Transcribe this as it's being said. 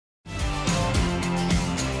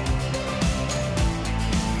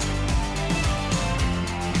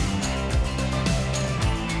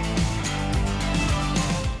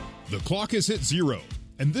clock has hit 0,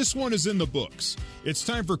 and this one is in the books. It's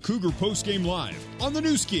time for Cougar Postgame Live on the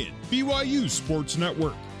new skin, BYU Sports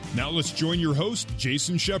Network. Now let's join your host,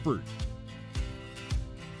 Jason Shepard.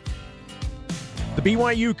 The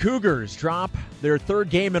BYU Cougars drop their third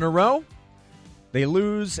game in a row. They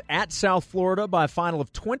lose at South Florida by a final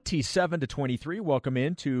of 27-23. Welcome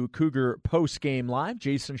in to Cougar Postgame Live.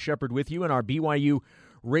 Jason Shepard with you in our BYU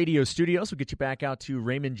radio studios. We'll get you back out to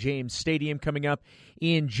Raymond James Stadium coming up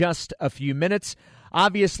in just a few minutes.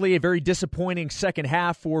 Obviously, a very disappointing second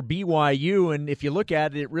half for BYU, and if you look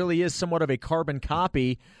at it, it really is somewhat of a carbon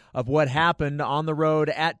copy of what happened on the road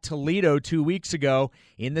at Toledo 2 weeks ago.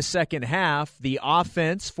 In the second half, the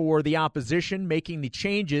offense for the opposition making the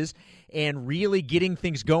changes and really getting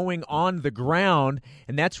things going on the ground,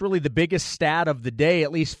 and that's really the biggest stat of the day,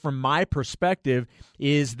 at least from my perspective,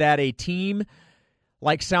 is that a team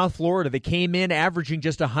like South Florida, they came in averaging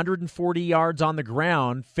just 140 yards on the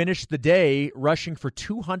ground, finished the day rushing for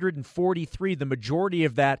 243, the majority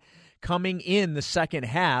of that coming in the second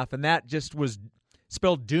half, and that just was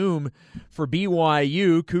spelled doom for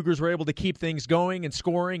BYU. Cougars were able to keep things going and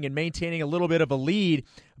scoring and maintaining a little bit of a lead,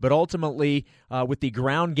 but ultimately with the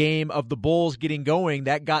ground game of the Bulls getting going,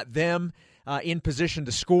 that got them in position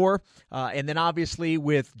to score. And then obviously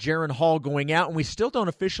with Jaren Hall going out, and we still don't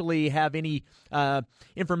officially have any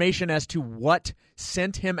information as to what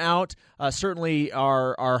sent him out. Certainly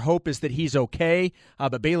our hope is that he's okay.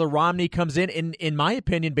 But Baylor Romney comes in. In my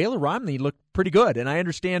opinion, Baylor Romney looked pretty good. And I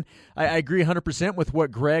understand, I agree 100% with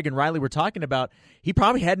what Greg and Riley were talking about. He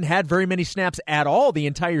probably hadn't had very many snaps at all the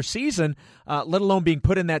entire season, let alone being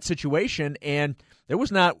put in that situation. And there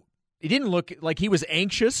was not He didn't look like he was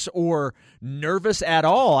anxious or nervous at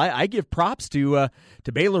all. I give props to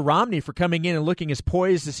Baylor Romney for coming in and looking as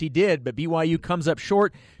poised as he did, but BYU comes up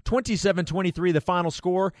short, 27-23 the final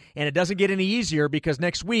score, and it doesn't get any easier because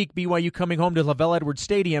next week BYU coming home to LaVell Edwards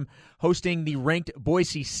Stadium hosting the ranked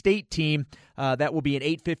Boise State team. That will be an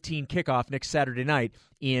 8:15 kickoff next Saturday night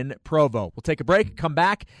in Provo. We'll take a break, come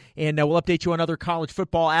back, and we'll update you on other college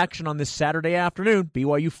football action on this Saturday afternoon.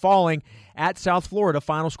 BYU falling at South Florida,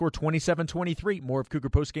 final score 27-23. More of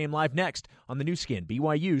Cougar Postgame Live next on the new skin,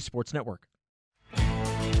 BYU Sports Network.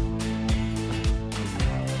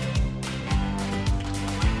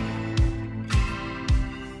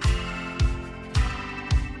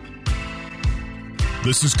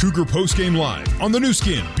 This is Cougar Postgame Live on the new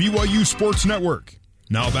skin, BYU Sports Network.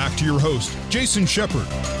 Now back to your host, Jason Shepard.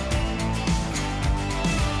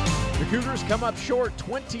 The Cougars come up short,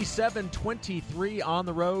 27-23 on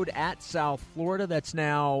the road at South Florida. That's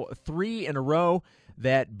now 3 in a row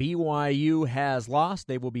that BYU has lost.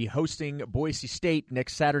 They will be hosting Boise State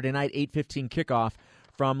next Saturday night, 8:15 kickoff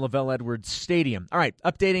from LaVell Edwards Stadium. All right,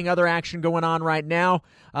 updating other action going on right now.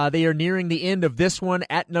 They are nearing the end of this one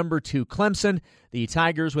at number 2, Clemson. The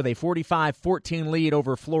Tigers with a 45-14 lead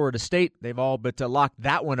over Florida State. They've all but locked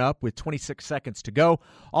that one up with 26 seconds to go.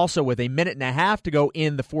 Also with a minute and a half to go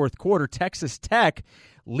in the fourth quarter, Texas Tech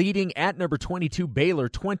leading at number 22 Baylor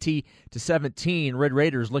 20-17. Red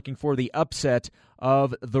Raiders looking for the upset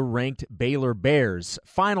of the ranked Baylor Bears.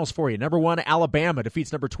 Finals for you. Number 1 Alabama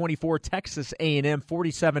defeats number 24 Texas A&M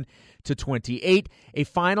 47-28. A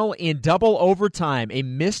final in double overtime. A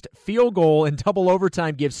missed field goal in double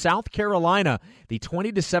overtime gives South Carolina the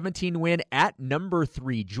 20-17 win at number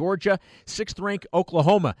 3 Georgia. 6th ranked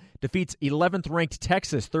Oklahoma defeats 11th ranked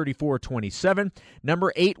Texas 34-27.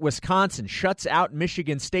 Number 8 Wisconsin shuts out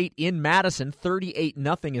Michigan State in Madison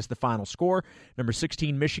 38-0 is the final score. Number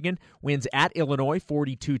 16 Michigan wins at Illinois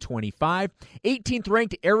 42-25. 18th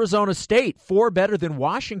ranked Arizona State 4 better than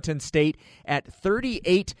Washington State at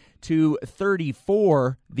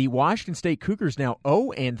 38-34. The Washington State Cougars now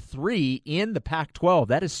 0-3 in the Pac-12.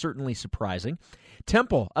 That is certainly surprising.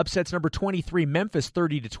 Temple upsets number 23 Memphis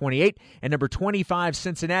 30-28, and number 25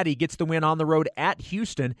 Cincinnati gets the win on the road at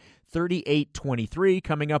Houston 38-23.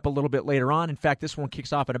 Coming up a little bit later on. In fact, this one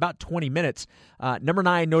kicks off in about 20 minutes. Number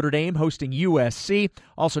 9 Notre Dame hosting USC.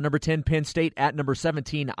 Also number 10 Penn State at number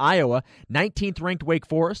 17 Iowa. 19th ranked Wake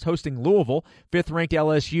Forest hosting Louisville. 5th ranked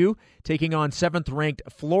LSU taking on 7th ranked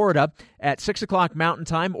Florida. At 6 o'clock Mountain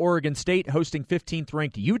Time, Oregon State hosting 15th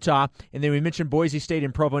ranked Utah. And then we mentioned Boise State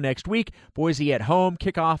and Provo next week. Boise at home.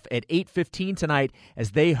 Kickoff at 8:15 tonight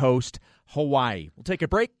as they host Hawaii. We'll take a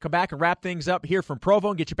break, come back and wrap things up here from Provo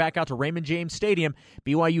and get you back out to Raymond James Stadium.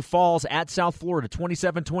 BYU falls at South Florida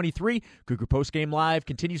 27-23. Cougar Postgame Live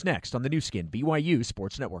continues next on the new skin, BYU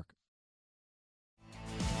Sports Network.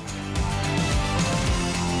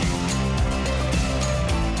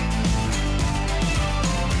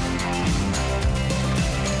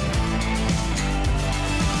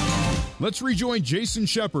 Let's rejoin Jason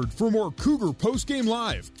Shepard for more Cougar Postgame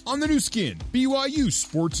Live on the new skin, BYU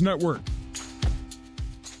Sports Network.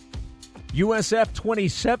 USF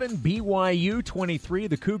 27, BYU 23.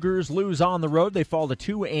 The Cougars lose on the road. They fall to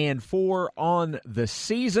 2-4 on the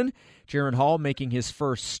season. Jaren Hall making his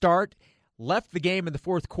first start. Left the game in the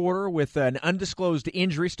fourth quarter with an undisclosed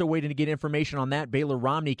injury. Still waiting to get information on that. Baylor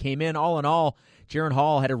Romney came in. All in all, Jaren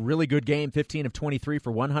Hall had a really good game, 15 of 23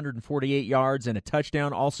 for 148 yards and a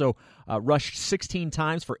touchdown. Also rushed 16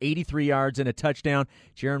 times for 83 yards and a touchdown.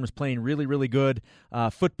 Jaren was playing really, really good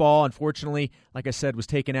football. Unfortunately, like I said, was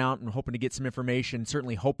taken out and hoping to get some information.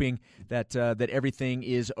 Certainly hoping that everything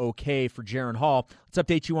is okay for Jaren Hall. Let's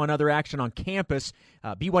update you on other action on campus.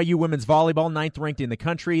 BYU women's volleyball, 9th ranked in the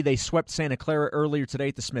country. They swept Santa Clara earlier today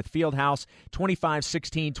at the Smith Fieldhouse,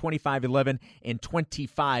 25-16, 25-11, and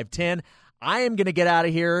 25-10. I am going to get out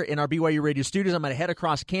of here in our BYU radio studios. I'm going to head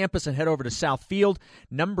across campus and head over to South Field.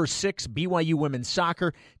 Number 6, BYU women's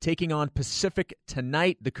soccer, taking on Pacific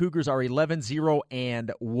tonight. The Cougars are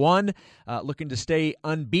 11-0-1, looking to stay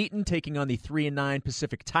unbeaten, taking on the 3-9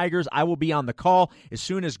 Pacific Tigers. I will be on the call as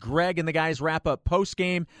soon as Greg and the guys wrap up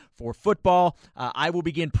postgame for football. I will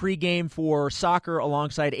begin pregame for soccer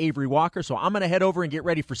alongside Avery Walker. So I'm going to head over and get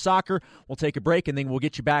ready for soccer. We'll take a break, and then we'll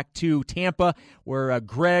get you back to Tampa, where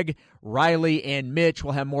Greg, Riley, and Mitch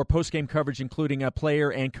will have more postgame coverage, including player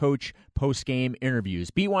and coach postgame interviews.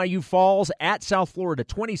 BYU falls at South Florida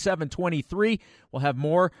 27-23. We'll have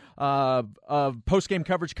more postgame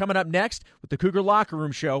coverage coming up next with the Cougar Locker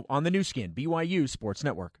Room Show on the new skin, BYU Sports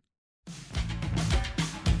Network.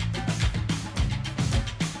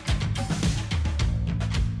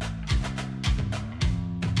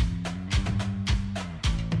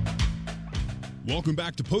 Welcome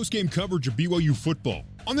back to postgame coverage of BYU football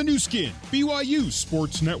on the new skin, BYU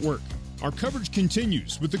Sports Network. Our coverage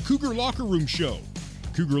continues with the Cougar Locker Room Show.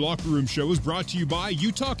 Cougar Locker Room Show is brought to you by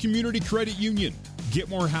Utah Community Credit Union. Get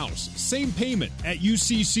more house, same payment at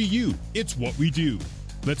UCCU. It's what we do.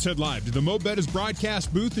 Let's head live to the Mo Betta's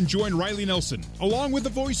broadcast booth and join Riley Nelson, along with the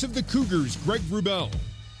voice of the Cougars, Greg Wrubell.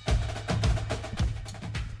 All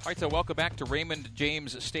right, so welcome back to Raymond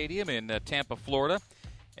James Stadium in Tampa, Florida.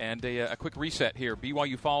 And a quick reset here.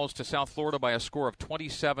 BYU falls to South Florida by a score of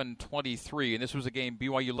 27-23. And this was a game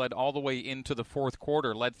BYU led all the way into the fourth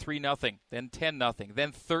quarter. Led 3-0, then 10-0,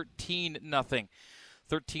 then 13-0.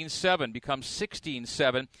 13-7 becomes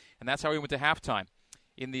 16-7, and that's how we went to halftime.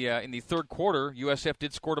 In the third quarter, USF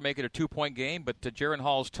did score to make it a 2-point game, but Jaren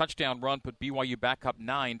Hall's touchdown run put BYU back up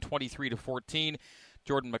 9, 23-14.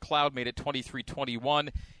 Jordan McLeod made it 23-21,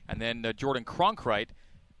 and then Jordan Cronkrite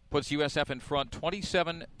puts USF in front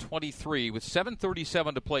 27-23 with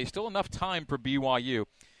 7:37 to play. Still enough time for BYU,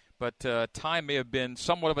 but time may have been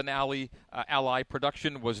somewhat of an ally.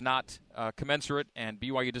 Production was not commensurate, and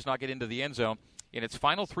BYU does not get into the end zone. In its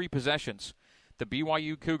final three possessions, the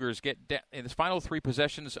BYU Cougars get in the final three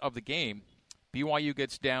possessions of the game, BYU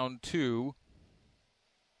gets down to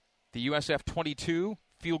the USF 22,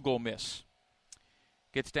 field goal miss.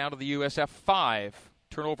 Gets down to the USF 5.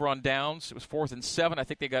 Turnover on downs. It was 4th and 7. I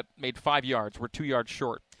think they made 5 yards. We're 2 yards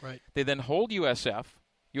short. Right. They then hold USF.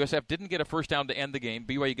 USF didn't get a first down to end the game.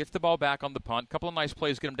 BYU gets the ball back on the punt. Couple of nice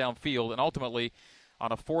plays get them downfield. And ultimately,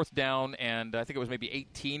 on a 4th down, and I think it was maybe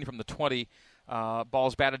 18 from the 20,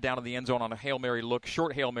 ball's batted down in the end zone on a Hail Mary look.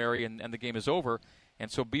 Short Hail Mary, and the game is over.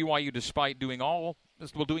 And so BYU, despite doing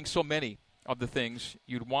so many of the things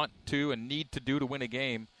you'd want to and need to do to win a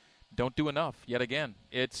game, don't do enough yet again.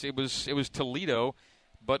 It was Toledo,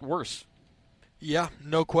 but worse. Yeah,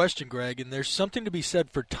 no question, Greg. And there's something to be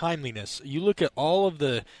said for timeliness. You look at all of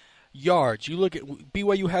the yards. You look at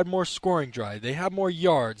BYU had more scoring drive. They had more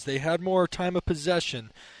yards. They had more time of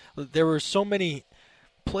possession. There were so many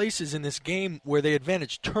places in this game where they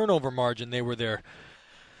advantaged turnover margin. They were there.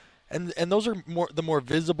 And those are the more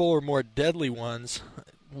visible or more deadly ones.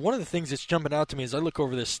 One of the things that's jumping out to me as I look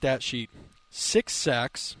over this stat sheet, 6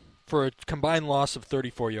 sacks for a combined loss of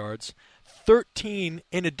 34 yards. 13,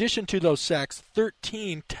 in addition to those sacks,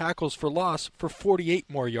 13 tackles for loss for 48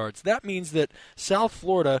 more yards. That means that South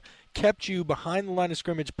Florida kept you behind the line of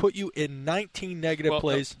scrimmage, put you in 19 negative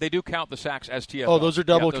plays. They do count the sacks as TFL. Oh, those are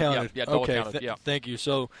double counted. Yeah, double okay, counted. Thank you.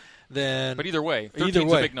 So then, but either way, 13's a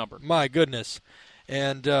big number. My goodness.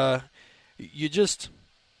 And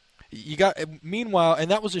meanwhile, and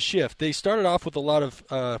that was a shift. They started off with a lot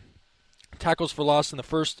of tackles for loss in the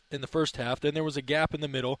first half. Then there was a gap in the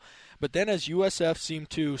middle. But then as USF seemed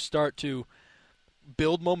to start to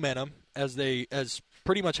build momentum, as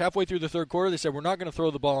pretty much halfway through the third quarter, they said, we're not going to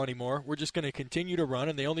throw the ball anymore. We're just going to continue to run,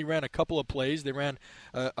 and they only ran a couple of plays. They ran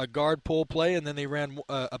a guard pull play, and then they ran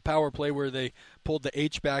a power play where they pulled the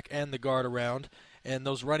H-back and the guard around. And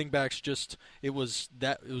those running backs it was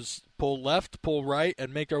pull left, pull right,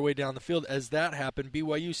 and make our way down the field. As that happened,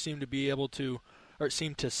 BYU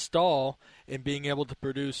seemed to stall in being able to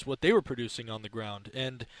produce what they were producing on the ground.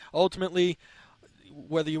 And ultimately,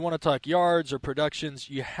 whether you want to talk yards or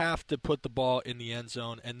productions, you have to put the ball in the end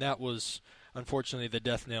zone, and that was, unfortunately, the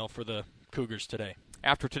death knell for the Cougars today.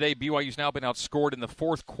 After today, BYU's now been outscored in the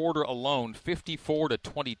fourth quarter alone,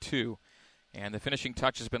 54-22. And the finishing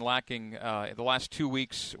touch has been lacking in the last 2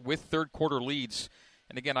 weeks with third quarter leads.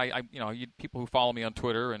 And again, people who follow me on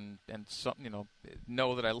Twitter and some,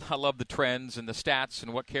 know that I love the trends and the stats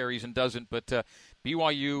and what carries and doesn't. But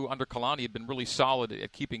BYU under Kalani had been really solid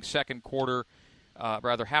at keeping second quarter,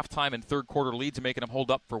 halftime and third quarter leads and making them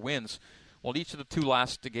hold up for wins. Well, each of the two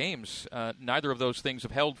last games, neither of those things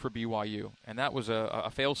have held for BYU, and that was a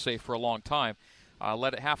fail-safe for a long time.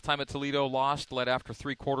 Led at halftime at Toledo, lost, led after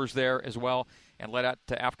three quarters there as well, and led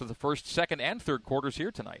after the first, second, and third quarters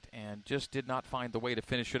here tonight, and just did not find the way to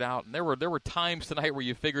finish it out. And there were times tonight where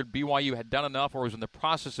you figured BYU had done enough or was in the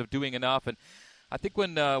process of doing enough. And I think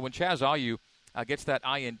when Chaz Ayu gets that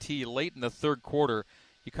INT late in the third quarter,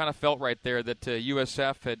 you kind of felt right there that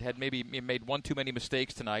USF had maybe made one too many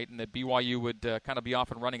mistakes tonight, and that BYU would kind of be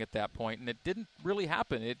off and running at that point. And it didn't really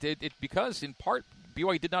happen. It because in part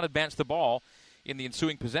BYU did not advance the ball in the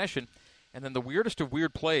ensuing possession. And then the weirdest of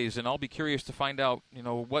weird plays, and I'll be curious to find out,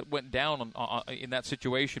 what went down in that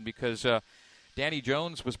situation, because Danny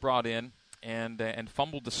Jones was brought in and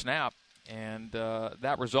fumbled the snap, and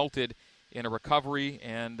that resulted in a recovery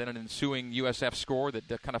and then an ensuing USF score that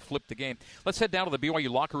kind of flipped the game. Let's head down to the BYU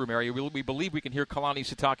locker room area. We believe we can hear Kalani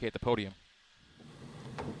Sitake at the podium.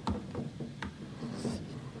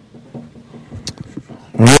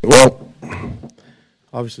 Well,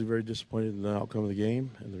 obviously very disappointed in the outcome of the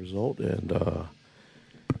game and the result, and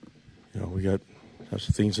we have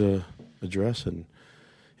some things to address and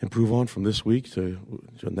improve on from this week to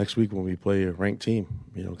next week when we play a ranked team,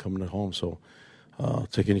 coming at home. So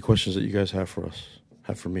take any questions that you guys have for me. They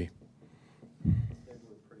were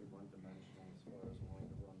pretty one-dimensional as far as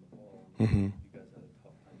wanting to run the ball. Mm-hmm. You guys had a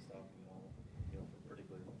tough time stopping it all,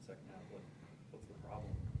 particularly in the second half. What's the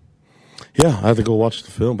problem? Yeah, I had to go watch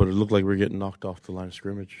the film, but it looked like we were getting knocked off the line of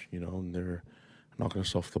scrimmage, and they're knocking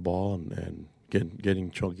us off the ball and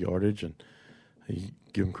getting chunk yardage. And you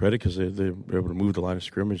give them credit because they were able to move the line of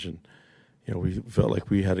scrimmage, and we felt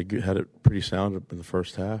like we had it pretty sound in the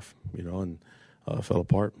first half, and fell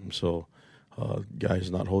apart. And so guys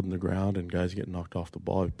not holding the ground and guys getting knocked off the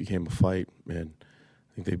ball, it became a fight, and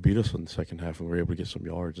I think they beat us in the second half, and we were able to get some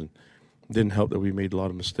yards. And it didn't help that we made a lot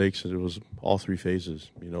of mistakes, and it was all three phases,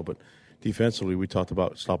 but defensively, we talked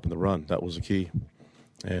about stopping the run. That was the key,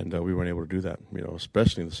 and we weren't able to do that,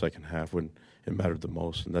 especially in the second half when it mattered the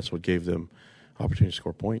most, and that's what gave them opportunity to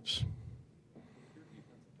score points. Your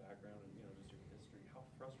defensive background and just your history, how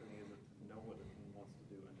frustrating is it to know what a team wants to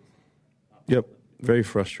do and just not? Yep, very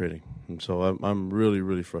frustrating, and so I'm really,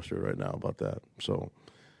 really frustrated right now about that. So,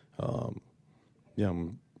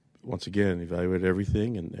 I'm once again evaluated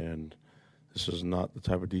everything, and this is not the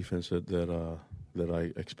type of defense that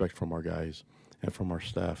I expect from our guys and from our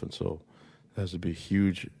staff, and so that has to be a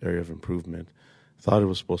huge area of improvement. Thought it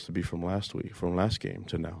was supposed to be from last game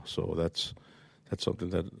to now, so that's something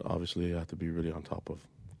that obviously I have to be really on top of.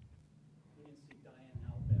 We didn't see Diane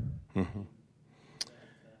out there. Mm-hmm.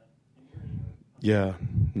 Yeah,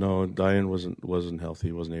 no, Diane wasn't healthy.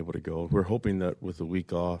 He wasn't able to go. We're hoping that with the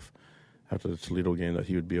week off after the Toledo game that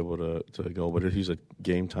he would be able to go, but he's a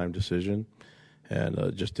game time decision. And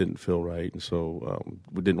it just didn't feel right, and so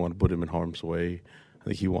we didn't want to put him in harm's way. I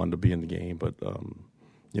think he wanted to be in the game, but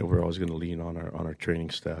we're always going to lean on our training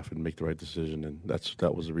staff and make the right decision, and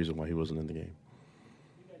that was the reason why he wasn't in the game.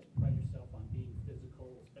 You guys pride yourself on being physical,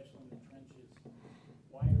 especially in the trenches.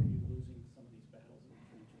 Why are you losing some of these battles in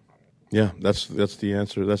the trenches? Yeah, that's the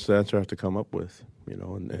answer. That's the answer I have to come up with,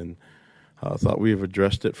 and I thought we've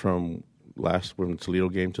addressed it from the Toledo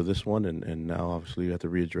game to this one, and now obviously we have to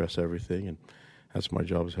readdress everything, and that's my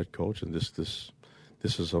job as head coach, and this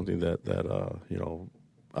is something that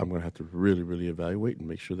I'm going to have to really, really evaluate and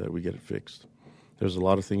make sure that we get it fixed. There's a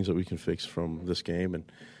lot of things that we can fix from this game, and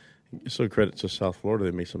so credit to South Florida.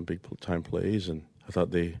 They made some big time plays, and I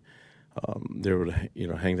thought they were able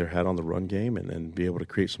to hang their hat on the run game and be able to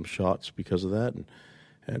create some shots because of that,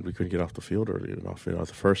 and we couldn't get off the field early enough. The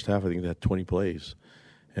first half I think they had 20 plays.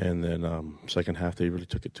 And then second half, they really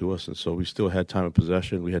took it to us. And so we still had time of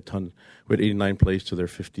possession. We had 89 plays to their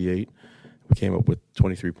 58. we came up with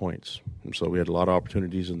 23 points. And so we had a lot of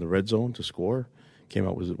opportunities in the red zone to score. Came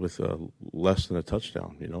out with less than a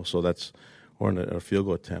touchdown, So we're in a field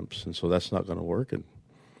goal attempts, and so that's not going to work. And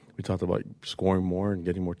we talked about scoring more and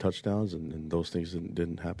getting more touchdowns, and those things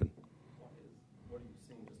didn't happen. What are you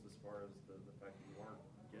seeing just as far as the fact that you aren't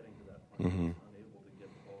getting to that point, unable to get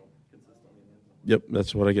the ball consistently in the end zone? Yep,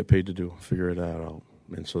 that's what I get paid to do, figure it out.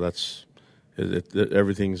 And so that's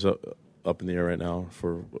everything's up in the air right now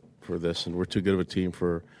for this, and we're too good of a team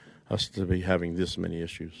for us to be having this many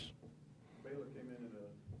issues. Baylor came in at a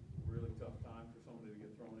really tough time for somebody to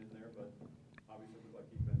get thrown in there, but obviously looked like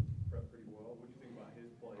he'd been prepped pretty well. What do you think about his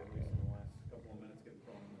play, at least in the last couple of minutes, getting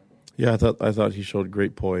thrown in there? Yeah, I thought he showed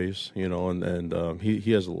great poise, and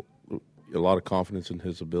he has a lot of confidence in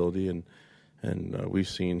his ability, and we've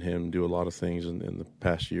seen him do a lot of things in the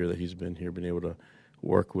past year that he's been here, been able to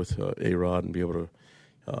work with A-Rod and be able to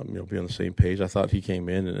be on the same page. I thought he came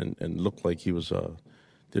in and looked like he was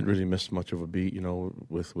didn't really miss much of a beat,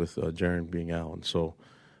 with Jaren being out, and so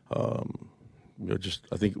just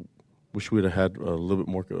I think wish we'd have had a little bit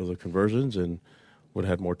more of the conversions and would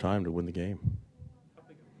have had more time to win the game. How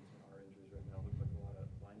big of these are injuries right now? Looks like a lot of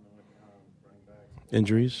linemen went down, running backs.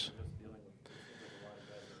 Injuries. Just dealing with a lot of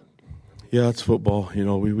guys. Yeah, it's football.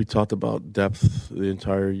 We talked about depth the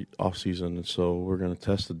entire offseason, and so we're going to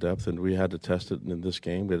test the depth, and we had to test it in this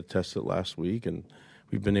game. We had to test it last week, and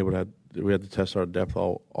we've been able to we had to test our depth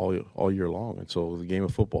all year long. And so the game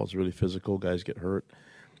of football is really physical. Guys get hurt,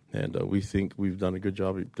 and we think we've done a good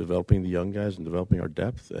job of developing the young guys and developing our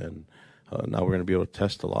depth, and now we're going to be able to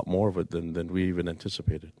test a lot more of it than we even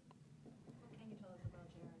anticipated. What can you tell us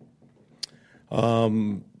about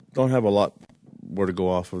Jaren? Don't have a lot more to go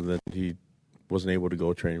off of than he wasn't able to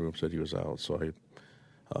go. Training room said he was out, so I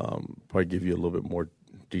probably give you a little bit more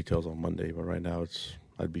details on Monday. But right now,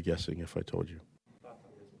 I'd be guessing if I told you.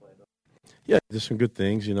 Yeah, just some good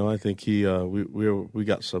things. I think we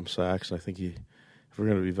got some sacks, and I think if we're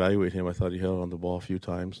going to evaluate him, I thought he held on the ball a few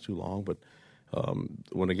times too long. But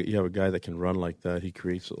when you have a guy that can run like that, he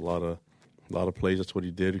creates a lot of plays. That's what he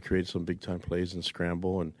did. He created some big time plays and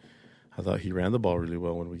scramble, and I thought he ran the ball really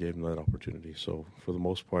well when we gave him that opportunity. So for the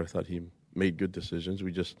most part, I thought he made good decisions.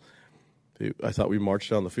 I thought we marched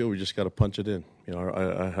down the field. We just got to punch it in.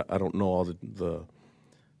 I don't know all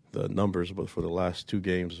the numbers, but for the last two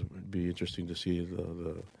games, it'd be interesting to see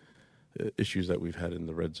the issues that we've had in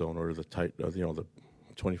the red zone or the tight, the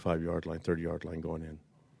 25-yard line, 30-yard line going in.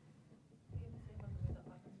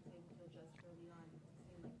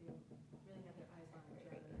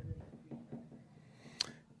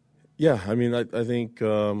 Yeah, I mean, I think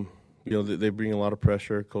they bring a lot of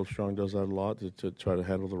pressure. Coach Strong does that a lot to try to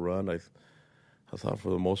handle the run. I thought for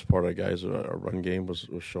the most part, our run game was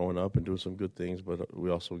showing up and doing some good things, but we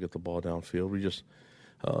also get the ball downfield. We just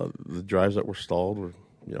the drives that were stalled were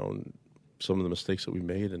some of the mistakes that we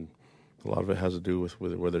made, and a lot of it has to do with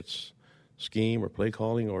whether it's scheme or play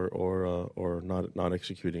calling or not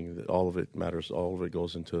executing. All of it matters. All of it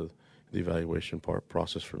goes into the evaluation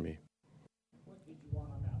process for me. What did you want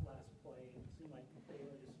on that last play? It seemed like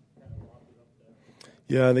Baylor just kind of lobbed it up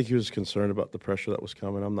there. Yeah, I think he was concerned about the pressure that was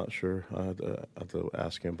coming. I'm not sure. I have to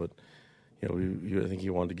ask him, but I think he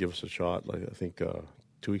wanted to give us a shot. Like I think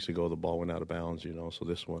 2 weeks ago the ball went out of bounds. So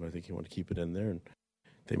this one I think he wanted to keep it in there, and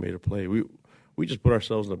they made a play. We just put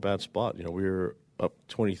ourselves in a bad spot. We were up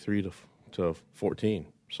 23 to 14.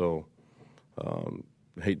 So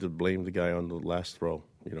I hate to blame the guy on the last throw.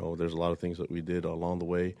 There's a lot of things that we did along the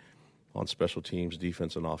way on special teams,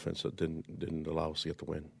 defense and offense that didn't allow us to get the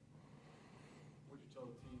win. What did you tell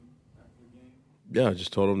the team after the game? Yeah, I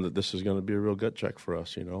just told them that this is going to be a real gut check for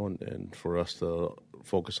us, and for us to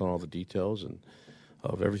focus on all the details and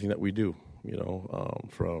of everything that we do,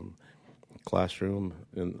 from classroom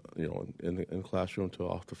in the classroom to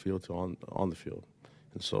off the field to on the field.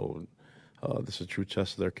 And so this is a true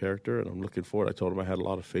test of their character, and I'm looking forward. I told them I had a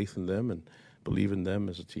lot of faith in them and believe in them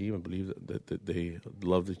as a team and believe that they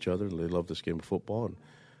loved each other and they love this game of football, and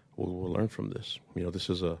we'll learn from this. This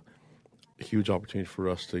is a huge opportunity for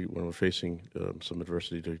us to, when we're facing some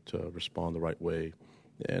adversity, to respond the right way.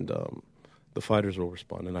 And the fighters will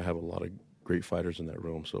respond, and I have a lot of great fighters in that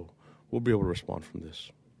room, so we'll be able to respond from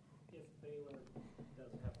this. If Baylor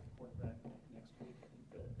does have a quarterback next week, you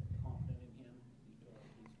feel confident in him? You feel like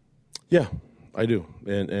he's... Yeah, I do,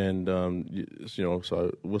 and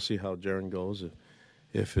so we'll see how Jaren goes.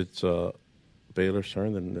 If it's Baylor's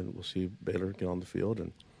turn, then we'll see Baylor get on the field,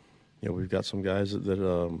 and we've got some guys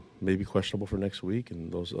that may be questionable for next week,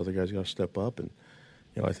 and those other guys got to step up. And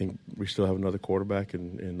I think we still have another quarterback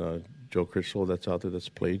in Joe Critchlow that's out there that's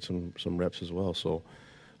played some reps as well. So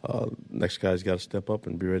next guy's got to step up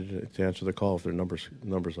and be ready to answer the call if their numbers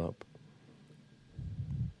up.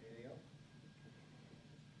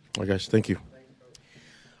 All right, guys, thank you.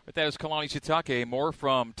 But that is Kalani Sitake. More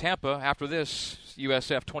from Tampa after this.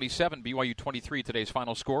 USF 27, BYU 23, today's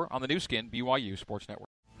final score on the new skin, BYU Sports Network.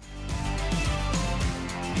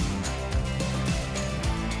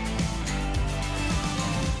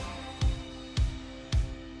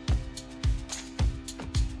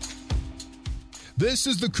 This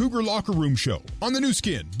is the Cougar Locker Room Show on the new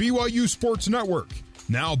skin, BYU Sports Network.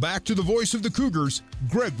 Now back to the voice of the Cougars,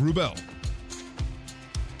 Greg Wrubell.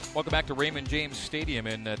 Welcome back to Raymond James Stadium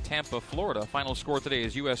in Tampa, Florida. Final score today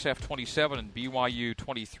is USF 27 and BYU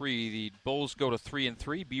 23. The Bulls go to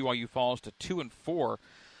 3-3. BYU falls to 2-4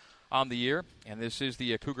 on the year. And this is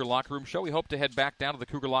the Cougar Locker Room Show. We hope to head back down to the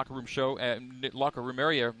Cougar Locker Room Show, locker room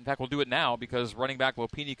area. In fact, we'll do it now because running back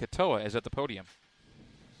Lopini Katoa is at the podium.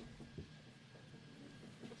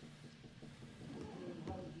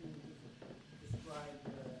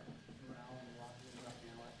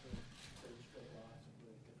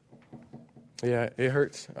 Yeah, it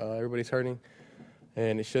hurts. Everybody's hurting,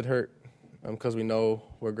 and it should hurt because we know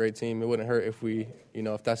we're a great team. It wouldn't hurt if we,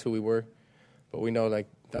 if that's who we were, but we know like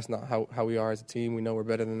that's not how we are as a team. We know we're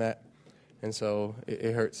better than that, and so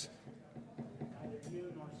it hurts.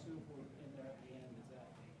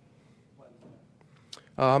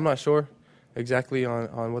 I'm not sure exactly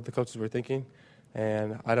on what the coaches were thinking,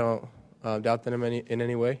 and I don't doubt them in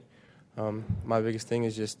any way. My biggest thing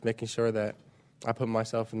is just making sure that I put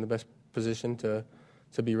myself in the best position to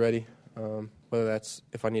be ready, whether that's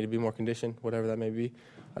if I need to be more conditioned, whatever that may be.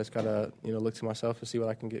 I just gotta look to myself and see what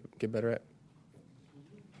I can get better at.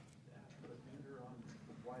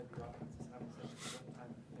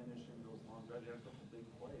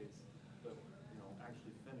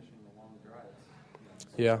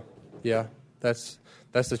 Yeah, that's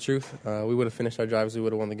the truth. We would have finished our drives, we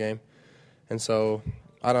would have won the game, and so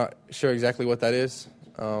I'm not sure exactly what that is.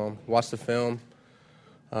 Watch the film.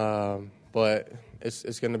 But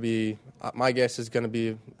it's going to be, my guess is going to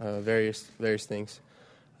be various things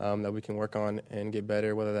that we can work on and get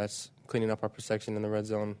better, whether that's cleaning up our protection in the red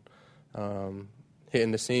zone,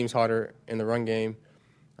 hitting the seams harder in the run game,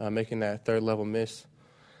 making that third level miss.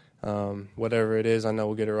 Whatever it is, I know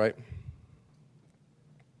we'll get it right. What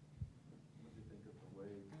do you think of the way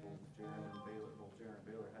both Jaron and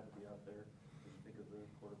Baylor had to be out there? What do you think of the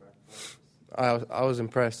quarterback practice? I was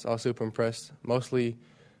impressed. I was super impressed, mostly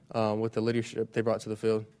with the leadership they brought to the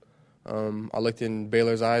field. I looked in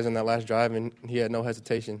Baylor's eyes in that last drive, and he had no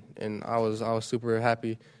hesitation. And I was super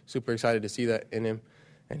happy, super excited to see that in him.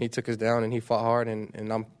 And he took us down, and he fought hard.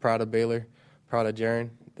 And I'm proud of Baylor, proud of Jaron.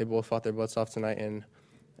 They both fought their butts off tonight, and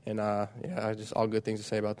just all good things to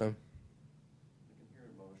say about them. I can hear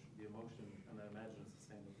the emotion, and I imagine it's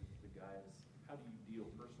the same with the guys. How do you deal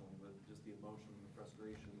personally with just the emotion and the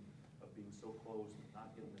frustration of being so close and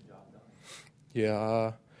not getting the job done?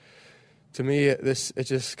 Yeah. To me, it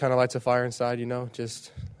just kind of lights a fire inside,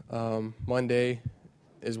 Just Monday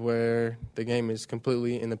is where the game is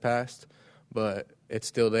completely in the past, but it's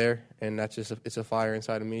still there, and that's it's a fire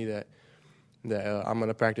inside of me that I'm going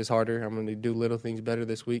to practice harder. I'm going to do little things better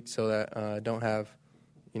this week so that I don't have,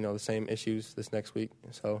 the same issues this next week.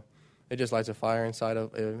 So it just lights a fire inside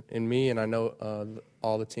in me, and I know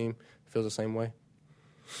all the team feels the same way.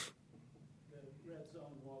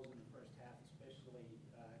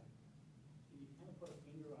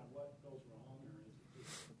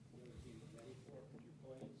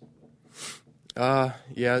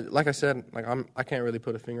 Yeah, like I said, I can't really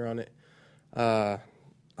put a finger on it.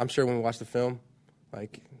 I'm sure when we watch the film,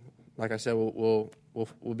 like I said, we'll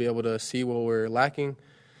be able to see what we're lacking,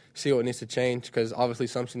 see what needs to change, because obviously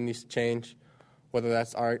something needs to change, whether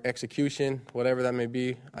that's our execution, whatever that may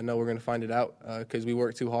be. I know we're going to find it out because we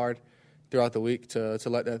work too hard throughout the week to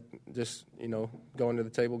let that just go under the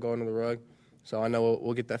table, go under the rug. So I know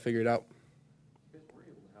we'll get that figured out. We're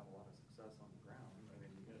able to have a lot of success on the ground. I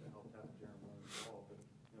mean, you helped have Jaron Williams involved, but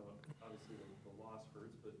obviously the loss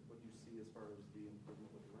hurts. But what do you see as far as the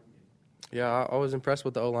improvement with the run game? Yeah, I was impressed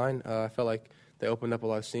with the O-line. I felt like they opened up a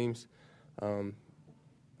lot of seams.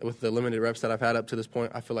 With the limited reps that I've had up to this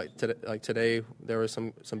point, I feel like today there were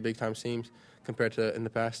some big time seams compared to in the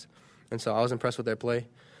past, and so I was impressed with their play.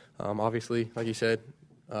 Obviously, like you said,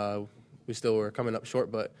 we still were coming up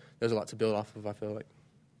short, but there's a lot to build off of, I feel like.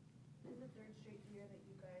 This is the third straight year that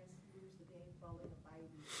you guys lose the game following a bye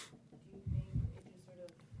week. Do you think it just sort of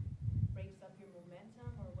breaks up your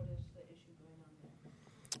momentum, or what is the issue going on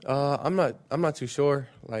there? I'm not too sure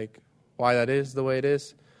why that is the way it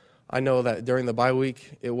is. I know that during the bye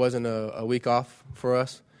week, it wasn't a week off for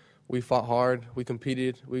us we fought hard. We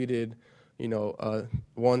competed. We did,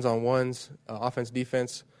 ones-on-ones, offense,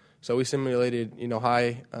 defense. So we simulated,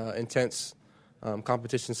 high, intense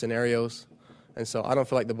competition scenarios. And so I don't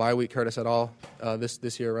feel like the bye week hurt us at all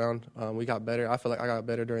this year around. We got better. I feel like I got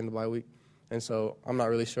better during the bye week. And so I'm not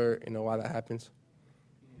really sure, why that happens.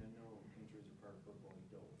 I know injuries are part of football. You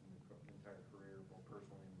dealt with them your entire career, both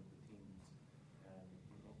personally and with the teams. And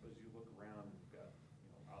as you look around, you've got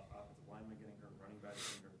offensive linemen getting hurt, running backs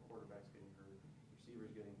getting hurt, quarterbacks getting hurt,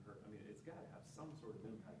 receivers getting hurt. I mean, it's got to have some sort of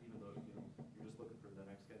impact, even though you're just looking for the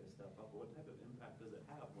next guy to step up. But what type of impact does it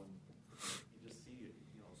have when you just see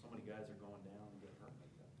so many guys are going down and getting hurt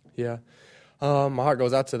like that? Yeah. My heart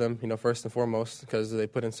goes out to them, first and foremost, because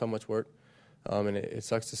they put in so much work. And it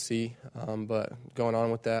sucks to see. But going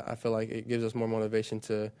on with that, I feel like it gives us more motivation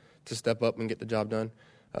to step up and get the job done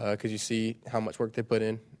because you see how much work they put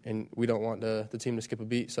in, and we don't want the team to skip a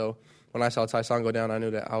beat. So when I saw Tyson go down, I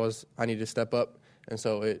knew that I needed to step up, and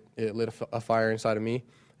so it lit a fire inside of me.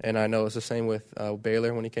 And I know it's the same with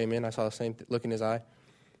Baylor when he came in. I saw the same look in his eye.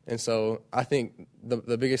 And so I think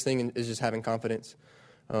the biggest thing is just having confidence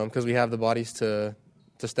because we have the bodies to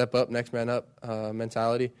step up, next man up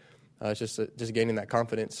mentality. It's just gaining that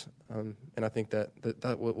confidence, and I think that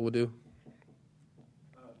what we'll do.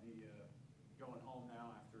 Going home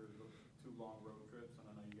now after the 2 long road trips, and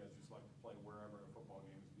I know you guys just like to play wherever a football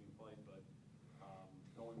game is being played, but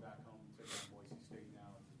going back home, taking on Boise State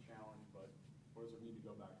now, it's a challenge. But what does it mean to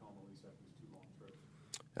go back home at least after these 2 long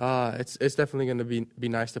trips? It's definitely going to be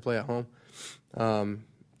nice to play at home,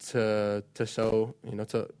 to show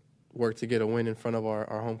to work to get a win in front of our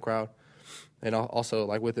home crowd. And also,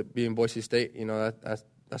 like with it being Boise State,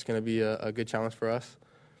 that's going to be a good challenge for us,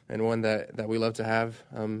 and one that we love to have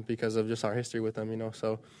because of just our history with them.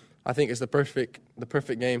 So I think it's the perfect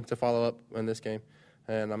game to follow up in this game,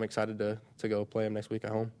 and I'm excited to go play them next week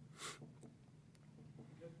at home.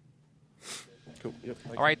 Cool. Yep.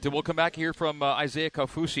 All right, we'll come back here from Isaiah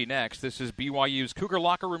Kaufusi next. This is BYU's Cougar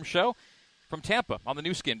Locker Room Show from Tampa on the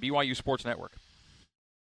new skin, BYU Sports Network.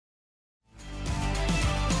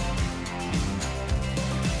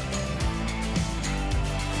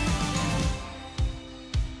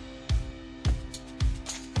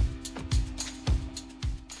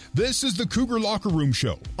 This is the Cougar Locker Room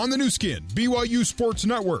Show on the new skin, BYU Sports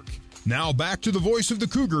Network. Now back to the voice of the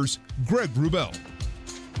Cougars, Greg Wrubell.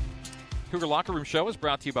 Cougar Locker Room Show is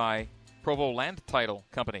brought to you by Provo Land Title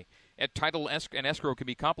Company. Title and escrow can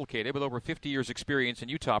be complicated. With over 50 years' experience in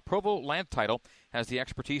Utah, Provo Land Title has the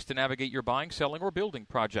expertise to navigate your buying, selling, or building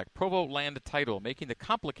project. Provo Land Title, making the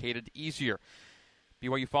complicated easier.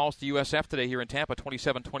 BYU falls to USF today here in Tampa,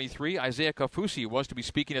 27-23. Isaiah Kaufusi was to be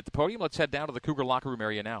speaking at the podium. Let's head down to the Cougar locker room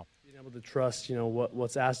area now. Being able to trust,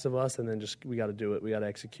 what's asked of us, and then just we got to do it. We got to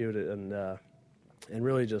execute it, and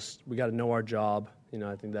really just we got to know our job.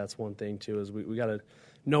 I think that's one thing too is we got to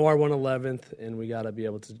know our 111th, and we got to be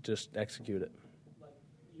able to just execute it. Like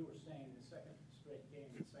you were saying, the second straight game,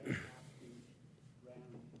 the second half, you ran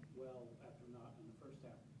well after not in the first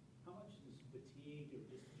half. How much is fatigue or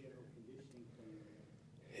just general conditioning playing a role?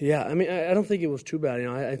 Yeah, I mean, I don't think it was too bad.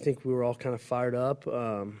 I think we were all kind of fired up,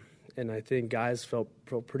 and I think guys felt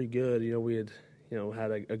pretty good. We had,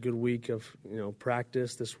 had a good week of,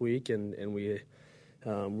 practice this week, and we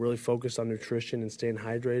really focused on nutrition and staying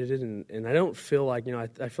hydrated. And I don't feel like,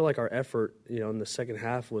 I feel like our effort, in the second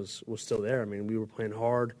half was still there. I mean, we were playing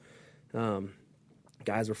hard.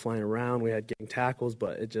 Guys were flying around. We had getting tackles,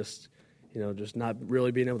 but it just, just not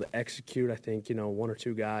really being able to execute. I think, one or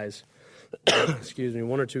two guys –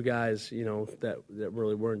 one or two guys, that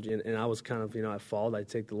really weren't, and I was kind of, at fault. I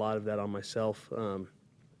take a lot of that on myself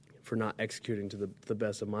for not executing to the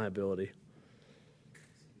best of my ability.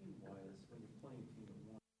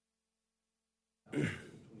 Between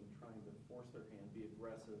trying to force their hand, be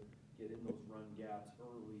aggressive, get in those run gaps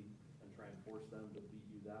early, and try and force them to beat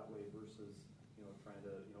you that way versus, trying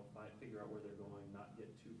to, figure out where they're going, not get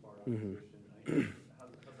too far out of position.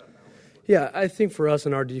 Yeah, I think for us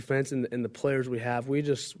in our defense and the players we have, we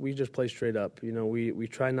just play straight up. We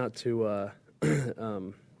try not to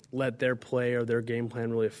let their play or their game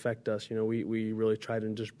plan really affect us. We really try to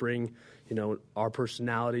just bring, our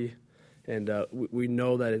personality, and we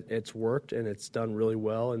know that it's worked and it's done really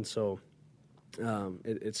well. And so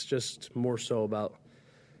it's just more so about,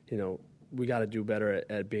 we got to do better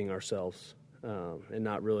at being ourselves and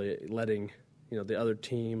not really letting, the other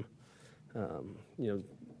team,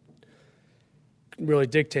 really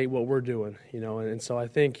dictate what we're doing, and so I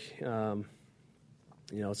think,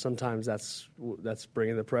 sometimes that's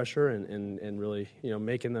bringing the pressure and really,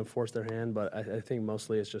 making them force their hand. But I think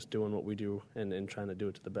mostly it's just doing what we do and trying to do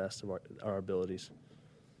it to the best of our abilities.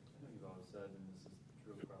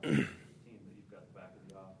 team that you've got the back of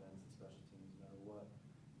the offense and special teams no matter what.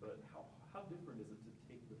 But how different is it to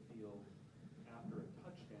take the field after a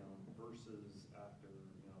touchdown versus after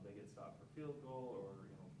they get stopped for field goal or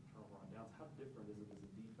turnover on downs? How different is it as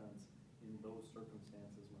a defense in those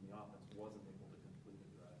circumstances when the offense wasn't able to complete a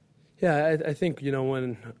drive? Yeah, I think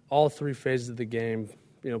when all three phases of the game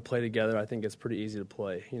play together, I think it's pretty easy to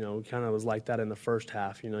play. It kind of was like that in the first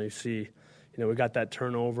half. You see, we got that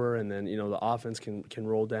turnover, and then the offense can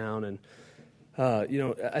roll down, and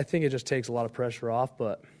I think it just takes a lot of pressure off.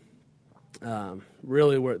 But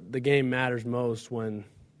really, where the game matters most when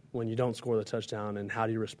you don't score the touchdown, and how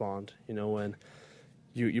do you respond? When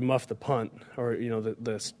you muff the punt, or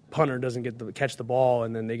the punter doesn't catch the ball,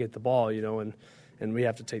 and then they get the ball, and we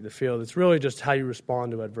have to take the field. It's really just how you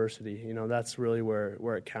respond to adversity. That's really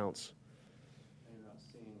where it counts. And you're not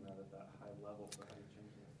seeing that at that high level for how you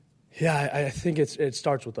change it? Yeah, I think it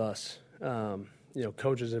starts with us.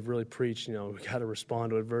 Coaches have really preached, we got to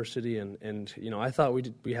respond to adversity, and I thought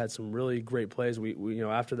we had some really great plays. We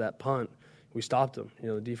after that punt, we stopped them.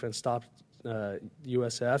 The defense stopped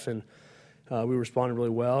USF, and we responded really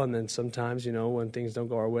well. And then sometimes, when things don't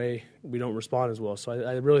go our way, we don't respond as well. So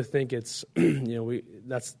I really think it's,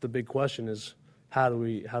 that's the big question is how do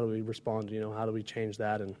we respond? How do we change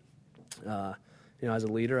that? And as a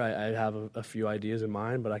leader, I have a few ideas in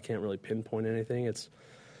mind, but I can't really pinpoint anything. It's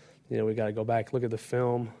we got to go back, look at the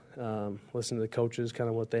film, listen to the coaches, kind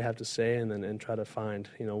of what they have to say, and try to find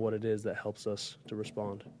what it is that helps us to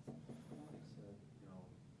respond.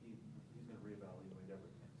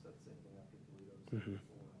 Mm-hmm.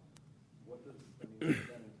 What does that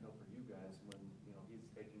entail for you guys when he's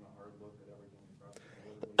taking a hard look at everything across the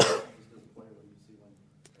board? Just as a player, what do you see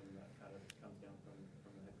when that kind of comes down from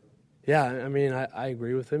the head coach? Yeah, I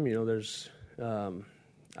agree with him. There's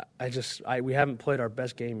we haven't played our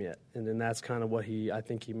best game yet, and then that's kind of what I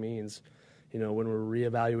think he means. When we're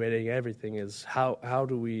reevaluating everything, is how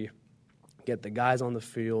do we get the guys on the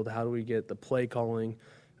field? How do we get the play calling?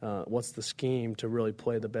 What's the scheme to really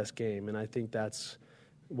play the best game? And I think that's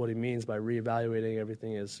what he means by reevaluating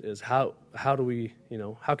everything is how do we,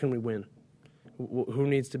 how can we win? Who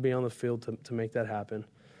needs to be on the field to make that happen?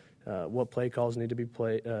 What play calls need to be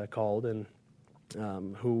called, and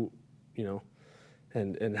who,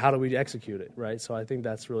 and how do we execute it, right? So I think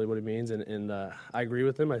that's really what he means, and I agree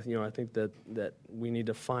with him. I think that we need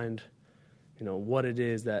to find, what it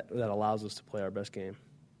is that allows us to play our best game.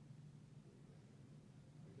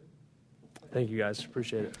 Thank you, guys.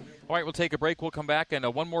 Appreciate it. All right, we'll take a break. We'll come back, and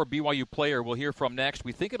one more BYU player we'll hear from next.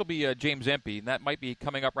 We think it'll be James Empey, and that might be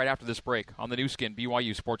coming up right after this break on the new skin,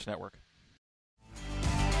 BYU Sports Network.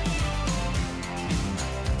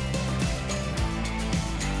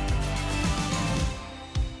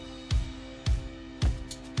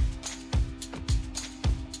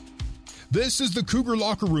 This is the Cougar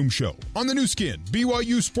Locker Room Show on the new skin,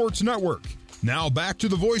 BYU Sports Network. Now back to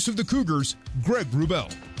the voice of the Cougars, Greg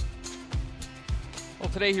Wrubell. Well,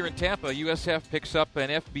 today here in Tampa, USF picks up an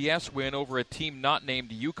FBS win over a team not named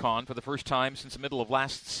UConn for the first time since the middle of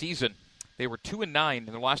last season. They were 2-9 in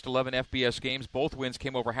their last 11 FBS games. Both wins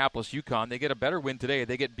came over hapless UConn. They get a better win today.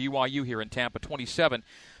 They get BYU here in Tampa,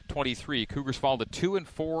 27-23. Cougars fall to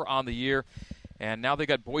 2-4 on the year. And now they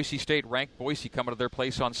got Boise State, ranked Boise, coming to their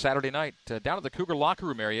place on Saturday night. Down at the Cougar locker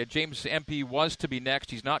room area, James Empey was to be next.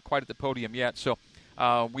 He's not quite at the podium yet, so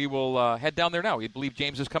we will head down there now. We believe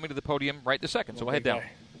James is coming to the podium right this second, so we'll head down.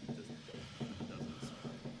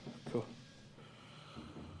 Cool.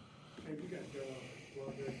 Hey, you got a lot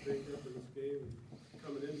of guys banged up in this game,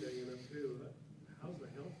 coming in banging up too. How's the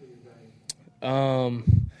health of you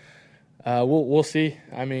guys? We'll see.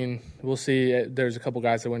 I mean, we'll see. There's a couple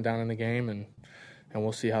guys that went down in the game, and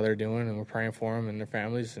we'll see how they're doing, and we're praying for them and their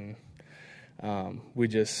families. And we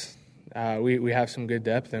just we have some good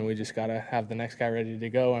depth, and we just got to have the next guy ready to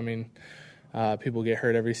go. I mean, people get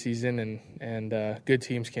hurt every season, and good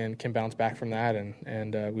teams can bounce back from that,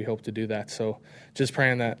 and we hope to do that. So just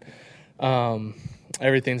praying that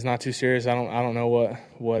everything's not too serious. I don't know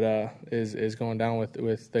what is going down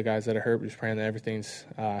with the guys that are hurt. Just praying that everything's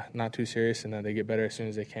not too serious and that they get better as soon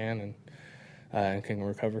as they can and can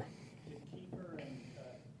recover.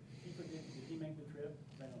 Did he make the trip?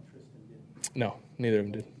 I know Tristan didn't. No, neither of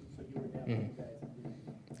them did. So you were down with the guys that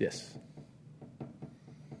didn't. Yes.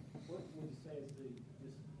 What would you say is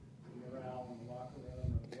the morale in the locker room,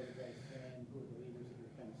 or what are you guys saying? Who are the leaders that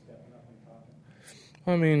are kind of stepping up and talking?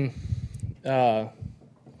 I mean,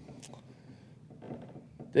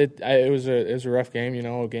 it was a rough game,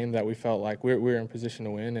 a game that we felt like we were in position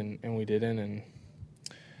to win, and we didn't.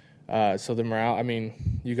 And so the morale, I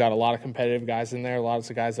mean, you got a lot of competitive guys in there, a lot of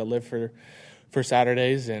the guys that live for for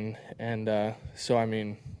Saturdays, and so I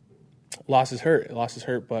mean, losses hurt,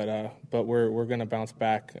 but we're going to bounce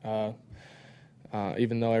back.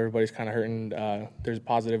 Even though everybody's kind of hurting, there's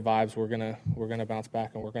positive vibes. We're gonna bounce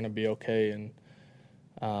back, and we're gonna be okay. And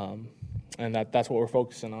that's what we're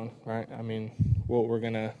focusing on, right? I mean, we're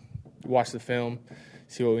gonna watch the film,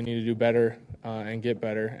 see what we need to do better, and get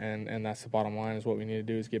better. And that's the bottom line. Is what we need to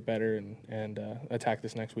do is get better and attack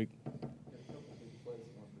this next week.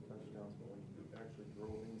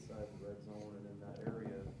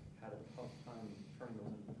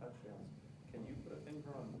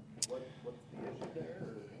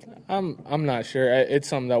 I'm not sure. It's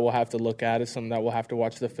something that we'll have to look at. It's something that we'll have to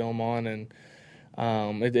watch the film on, and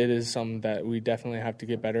it is something that we definitely have to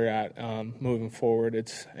get better at moving forward.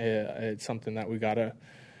 It's something that we got to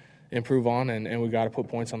improve on, and we got to put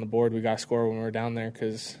points on the board. We got to score when we're down there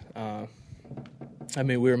because, I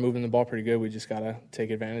mean, we were moving the ball pretty good. We just got to take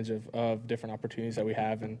advantage of different opportunities that we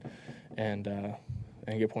have and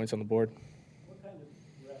get points on the board. What kind of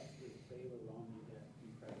reps does Baylor Romney get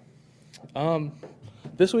in practice?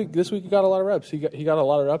 This week he got a lot of reps. He got a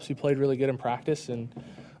lot of reps. He played really good in practice, and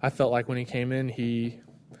I felt like when he came in, he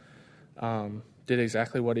did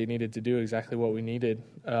exactly what he needed to do, exactly what we needed.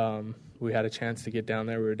 We had a chance to get down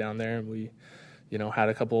there. We were down there, and we, had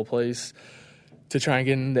a couple of plays to try and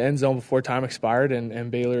get in the end zone before time expired.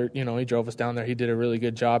 And Baylor, he drove us down there. He did a really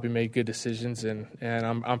good job. He made good decisions, and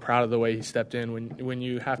I'm proud of the way he stepped in. When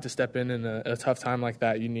you have to step in a tough time like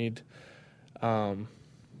that, you need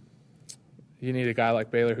a guy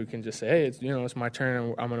like Baylor who can just say, "Hey, it's my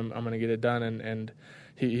turn, and I'm gonna get it done." And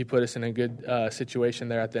he put us in a good situation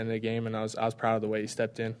there at the end of the game, and I was proud of the way he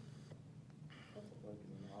stepped in.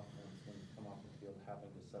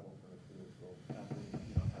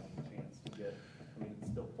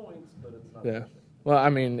 Yeah. Well, I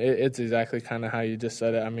mean, it's exactly kind of how you just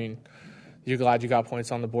said it. I mean, you're glad you got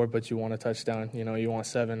points on the board, but you want a touchdown. You want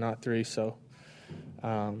 7, not 3. So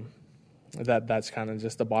that's kind of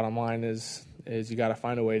just the bottom line is you got to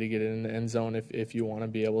find a way to get it in the end zone if you want to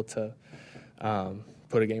be able to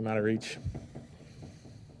put a game out of reach.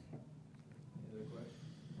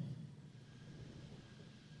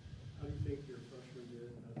 How do you think your freshman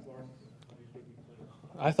did? Clark, how do you think he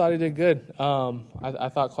played? I thought he did good. I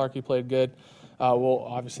thought Clarkie played good.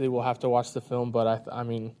 Obviously we'll have to watch the film, but I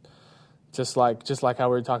mean, just like how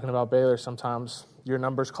we were talking about Baylor, sometimes your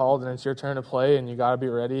number's called and it's your turn to play, and you got to be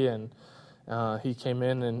ready. And he came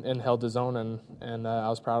in and held his own, and I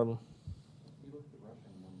was proud of him. You look at the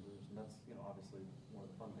rushing numbers, and that's obviously one of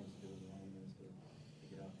the fun things to do in the game is to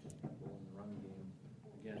get out people in the run game.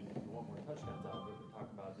 Again, you want more touchdowns out of it, but talk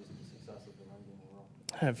about just the success of the run game overall.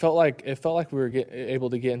 It felt like we were able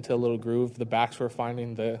to get into a little groove. The backs were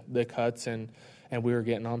finding the cuts, and we were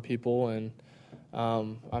getting on people. And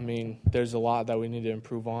I mean, there's a lot that we need to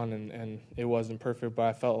improve on, and it wasn't perfect, but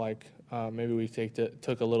I felt like maybe we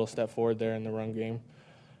took a little step forward there in the run game.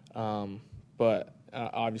 But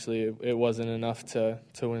obviously it wasn't enough to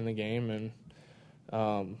win the game,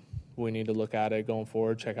 and we need to look at it going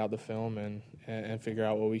forward, check out the film, and figure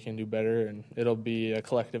out what we can do better. And it'll be a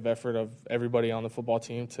collective effort of everybody on the football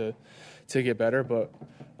team to get better, but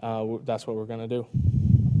that's what we're going to do.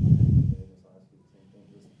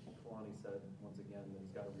 Kalani said once again that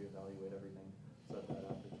he's got to reevaluate everything. Said that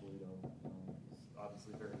after Toledo.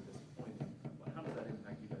 Obviously very disappointing. How does that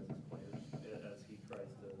impact you guys as players as he tries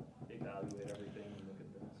to evaluate everything and look at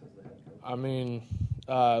this as the head coach? I mean,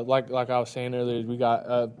 like I was saying earlier, we got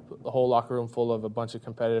a whole locker room full of a bunch of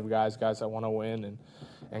competitive guys that want to win,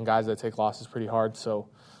 and guys that take losses pretty hard. So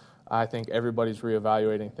I think everybody's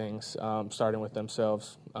reevaluating things, starting with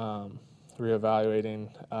themselves, reevaluating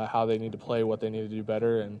how they need to play, what they need to do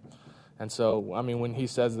better, and so I mean, when he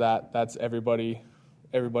says that, that's everybody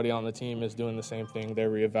on the team is doing the same thing.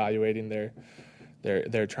 They're reevaluating.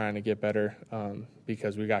 They're trying to get better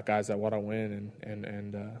because we got guys that want to win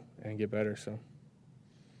and get better. So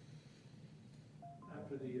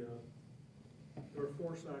After there were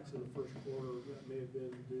 4 sacks in the first quarter. That may have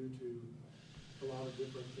been due to a lot of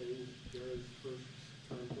different things. Jared's first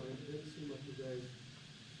time playing, it didn't seem like you guys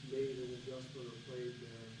made an adjustment or played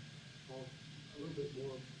all a little bit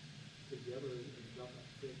more together and got that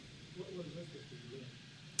fixed. What was this that you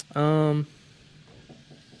did?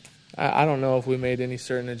 I don't know if we made any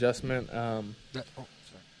certain adjustment.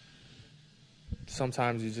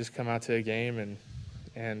 Sometimes you just come out to a game and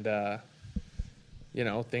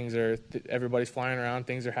things are everybody's flying around,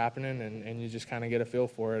 things are happening, and you just kind of get a feel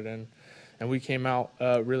for it. And we came out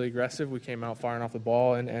really aggressive. We came out firing off the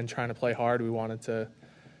ball and trying to play hard. We wanted to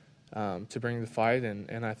bring the fight,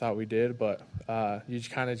 and I thought we did. But you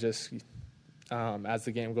kind of just as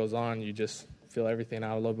the game goes on, you just feel everything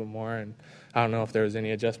out a little bit more. And I don't know if there was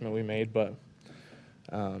any adjustment we made, but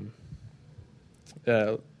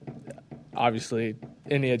obviously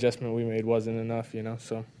any adjustment we made wasn't enough,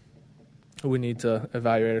 so we need to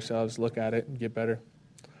evaluate ourselves, look at it, and get better.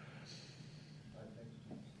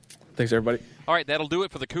 Thanks, everybody. All right, that'll do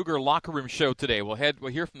it for the Cougar Locker Room Show today. We'll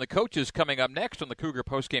hear from the coaches coming up next on the Cougar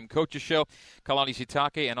Postgame Coaches Show. Kalani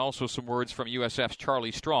Sitake, and also some words from USF's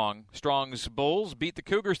Charlie Strong. Strong's Bulls beat the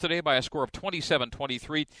Cougars today by a score of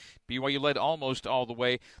 27-23. BYU led almost all the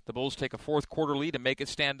way. The Bulls take a fourth quarter lead and make it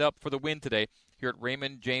stand up for the win today here at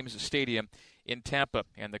Raymond James Stadium in Tampa.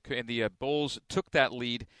 And the Bulls took that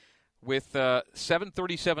lead with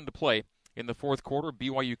 7:37 to play in the fourth quarter.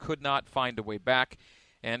 BYU could not find a way back.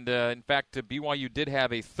 And, in fact, BYU did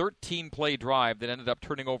have a 13-play drive that ended up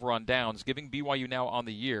turning over on downs, giving BYU now on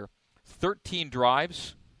the year 13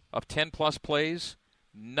 drives of 10-plus plays,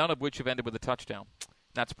 none of which have ended with a touchdown.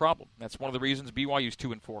 That's a problem. That's one of the reasons BYU's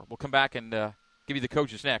 2-4. We'll come back and give you the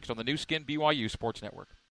coaches next on the new Skin BYU Sports Network.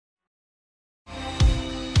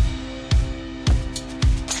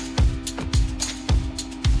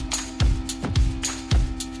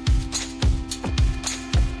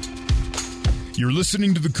 You're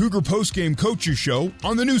listening to the Cougar Postgame Coaches Show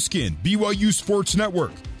on the new Skin BYU Sports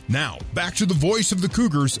Network. Now, back to the voice of the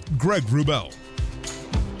Cougars, Greg Wrubell.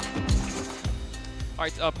 All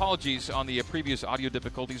right, apologies on the previous audio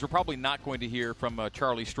difficulties. We're probably not going to hear from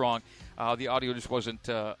Charlie Strong. The audio just wasn't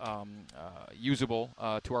usable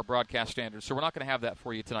to our broadcast standards, so we're not going to have that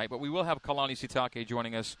for you tonight. But we will have Kalani Sitake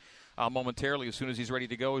joining us momentarily as soon as he's ready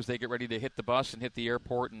to go, as they get ready to hit the bus and hit the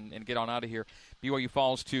airport and get on out of here. BYU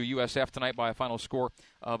falls to USF tonight by a final score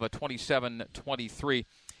of 27-23.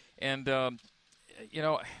 And, at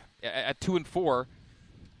 2-4,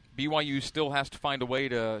 BYU still has to find a way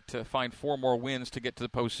to find 4 more wins to get to the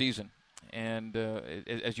postseason. And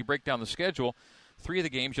as you break down the schedule, 3 of the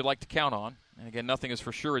games you'd like to count on. And again, nothing is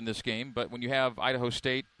for sure in this game, but when you have Idaho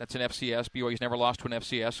State, that's an FCS. BYU's never lost to an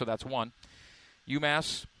FCS, so that's 1.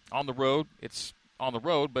 UMass on the road, it's on the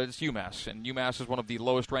road, but it's UMass. And UMass is one of the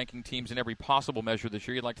lowest-ranking teams in every possible measure this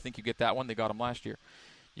year. You'd like to think you get that one. They got them last year.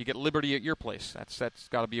 You get Liberty at your place. That's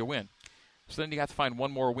got to be a win. So then you have to find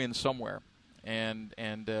one more win somewhere. And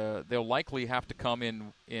they'll likely have to come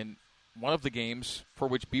in one of the games for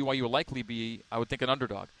which BYU will likely be, I would think, an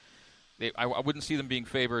underdog. I wouldn't see them being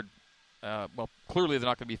favored. Clearly they're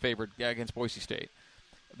not going to be favored against Boise State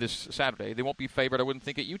this Saturday. They won't be favored, I wouldn't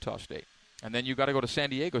think, at Utah State. And then you've got to go to San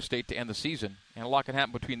Diego State to end the season. And a lot can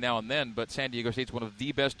happen between now and then, but San Diego State's one of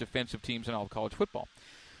the best defensive teams in all of college football.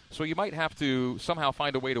 So you might have to somehow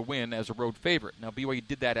find a way to win as a road favorite. Now, BYU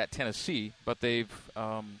did that at Tennessee, but they've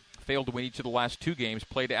failed to win each of the last 2 games,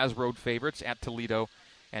 played as road favorites at Toledo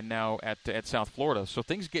and now at South Florida. So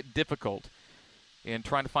things get difficult in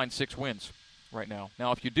trying to find 6 wins right now.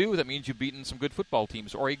 Now, if you do, that means you've beaten some good football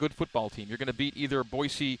teams or a good football team. You're going to beat either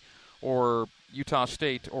Boise or Utah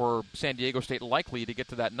State or San Diego State likely to get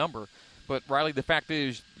to that number. But, Riley, the fact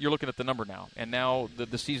is you're looking at the number now. And now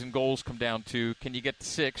the season goals come down to, can you get to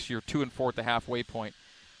 6? You're 2-4 at the halfway point.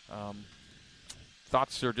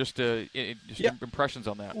 Thoughts or just impressions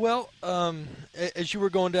on that? Well, as you were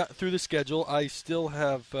going down through the schedule, I still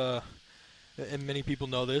have, and many people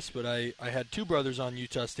know this, but I had 2 brothers on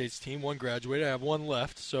Utah State's team. One graduated. I have 1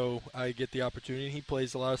 left, so I get the opportunity. He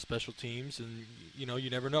plays a lot of special teams, and, you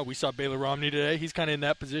never know. We saw Baylor Romney today. He's kind of in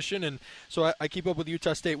that position, and so I keep up with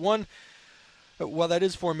Utah State. While that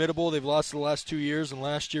is formidable, they've lost the last 2 years, and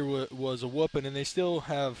last year was a whooping, and they still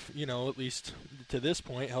have, at least to this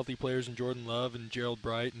point, healthy players in Jordan Love and Gerald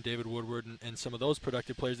Bright and David Woodward and some of those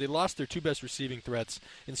productive players. They lost their 2 best receiving threats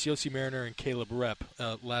in COC Mariner and Caleb Rep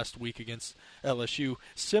last week against LSU.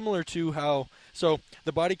 Similar to how, so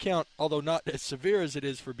the body count, although not as severe as it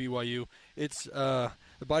is for BYU, it's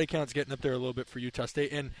the body count's getting up there a little bit for Utah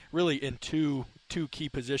State, and really in two key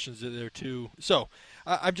positions that they're 2. So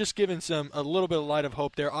I'm just giving a little bit of light of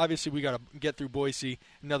hope there. Obviously, we got to get through Boise,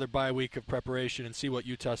 another bye week of preparation, and see what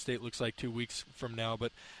Utah State looks like 2 weeks from now.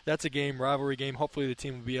 But that's a rivalry game. Hopefully the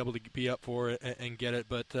team will be able to be up for it and get it.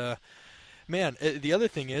 But, man, the other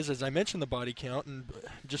thing is, as I mentioned the body count, and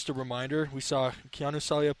just a reminder, we saw Keanu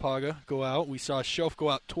Saliapaga go out. We saw Shof go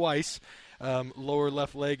out twice. Lower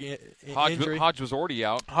left leg injury. Hodge was already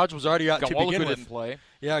out. To begin with. Didn't play.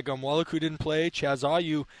 Yeah, Gamwaluku didn't play. Chaz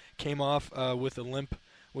Ayu came off with a limp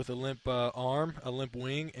arm, a limp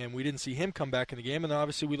wing, and we didn't see him come back in the game. And then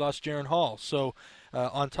obviously we lost Jaron Hall. So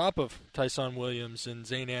on top of Tyson Williams and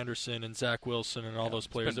Zane Anderson and Zach Wilson and all those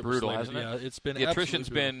players, it's been brutal, hasn't it? Yeah, it's been the attrition's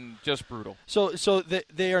brutal. been just brutal. So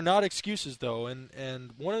they are not excuses though,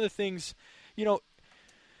 and one of the things,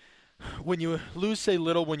 when you lose, say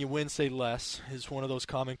little. When you win, say less is one of those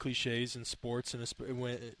common cliches in sports and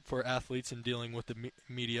for athletes and dealing with the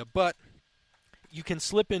media. But you can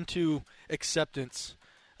slip into acceptance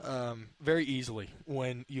very easily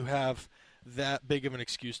when you have that big of an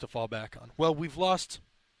excuse to fall back on. Well, we've lost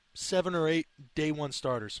 7 or 8 day one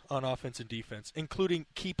starters on offense and defense, including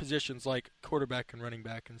key positions like quarterback and running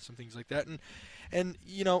back and some things like that. And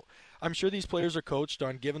you know, I'm sure these players are coached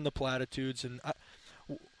on giving the platitudes. And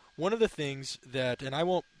one of the things that, and I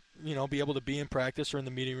won't, be able to be in practice or in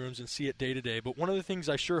the meeting rooms and see it day to day, but one of the things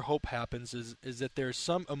I sure hope happens is that there's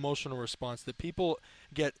some emotional response, that people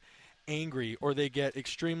get angry or they get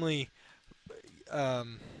extremely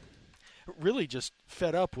really just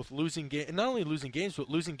fed up with losing games, and not only losing games, but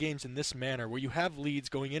losing games in this manner, where you have leads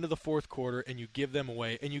going into the fourth quarter and you give them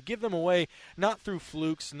away. And you give them away not through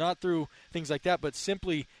flukes, not through things like that, but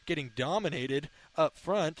simply getting dominated up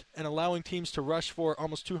front and allowing teams to rush for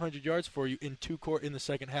almost 200 yards for you in in the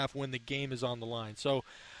second half when the game is on the line. So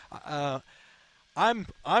I'm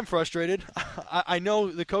frustrated. I know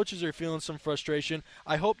the coaches are feeling some frustration.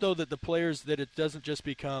 I hope, though, that the players, that it doesn't just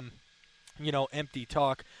become empty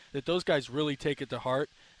talk, that those guys really take it to heart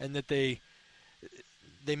and that they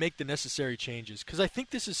make the necessary changes. Because I think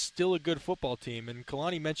this is still a good football team. And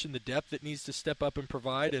Kalani mentioned the depth that needs to step up and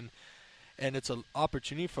provide, and it's an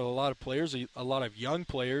opportunity for a lot of players, a lot of young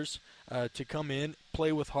players, to come in,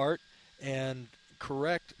 play with heart, and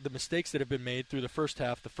correct the mistakes that have been made through the first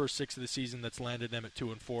half, the first 6 of the season that's landed them at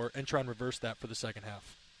 2-4, and try and reverse that for the second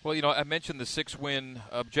half. Well, I mentioned the 6-win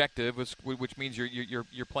objective, which means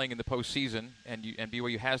you're playing in the postseason, and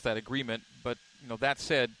BYU has that agreement. But that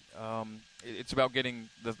said, it's about getting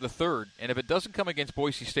the third, and if it doesn't come against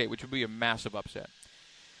Boise State, which would be a massive upset,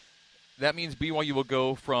 that means BYU will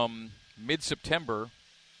go from mid-September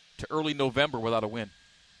to early November without a win.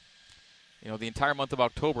 The entire month of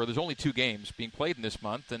October, there's only 2 games being played in this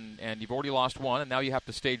month, and you've already lost one, and now you have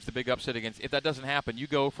to stage the big upset against. If that doesn't happen, you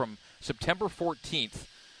go from September 14th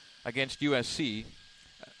against USC,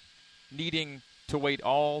 needing to wait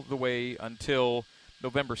all the way until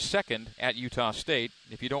November 2nd at Utah State.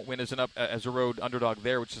 If you don't win as a road underdog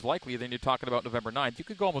there, which is likely, then you're talking about November 9th. You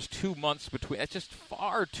could go almost 2 months between. That's just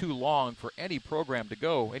far too long for any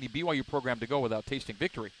BYU program to go without tasting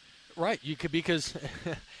victory. Right, you could, because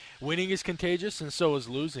winning is contagious and so is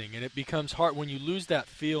losing, and it becomes hard when you lose that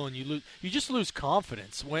feel, and you just lose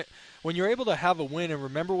confidence. When you're able to have a win and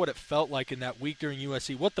remember what it felt like in that week during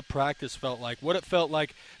USC, what the practice felt like, what it felt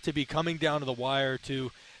like to be coming down to the wire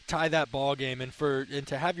to tie that ball game, and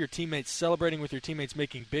to have your teammates celebrating with your teammates,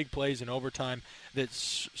 making big plays in overtime that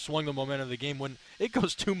swung the momentum of the game. When it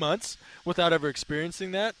goes 2 months without ever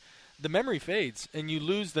experiencing that, the memory fades, and you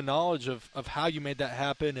lose the knowledge of how you made that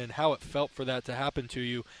happen and how it felt for that to happen to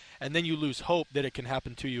you, and then you lose hope that it can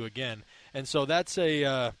happen to you again. And so that's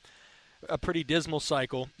a pretty dismal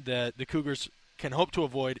cycle that the Cougars can hope to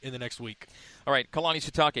avoid in the next week. All right, Kalani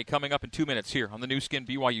Sitake coming up in 2 minutes here on the new Skin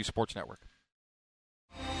BYU Sports Network.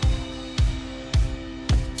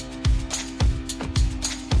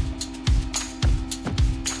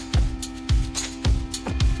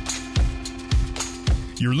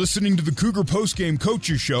 You're listening to the Cougar Postgame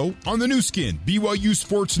Coaches Show on the new Skin BYU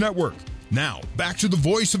Sports Network. Now, back to the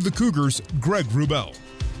voice of the Cougars, Greg Wrubell.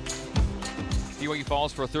 BYU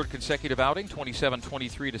falls for a third consecutive outing,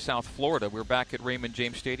 27-23 to South Florida. We're back at Raymond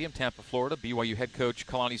James Stadium, Tampa, Florida. BYU head coach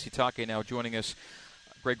Kalani Sitake now joining us.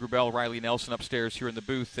 Greg Wrubell, Riley Nelson upstairs here in the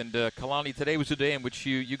booth. And Kalani, today was a day in which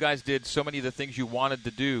you guys did so many of the things you wanted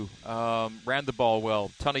to do. Ran the ball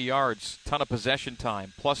well, ton of yards, ton of possession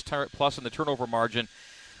time, plus in the turnover margin.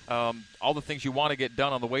 All the things you want to get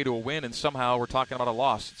done on the way to a win, and somehow we're talking about a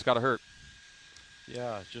loss. It's got to hurt.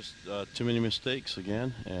 Yeah, just too many mistakes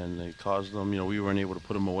again, and they caused them. We weren't able to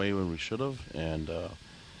put them away when we should have, and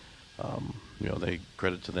they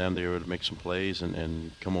credit to them. They were able to make some plays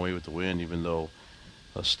and come away with the win, even though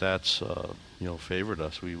the stats favored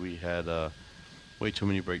us. We had way too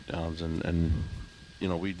many breakdowns, and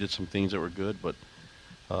we did some things that were good, but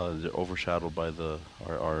they're overshadowed by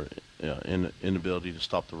our inability to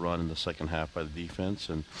stop the run in the second half by the defense,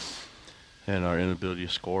 and our inability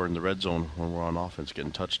to score in the red zone when we're on offense,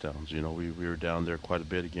 getting touchdowns. We were down there quite a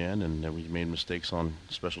bit again, and then we made mistakes on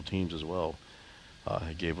special teams as well.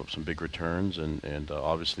 Gave up some big returns, and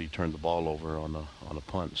obviously turned the ball over on a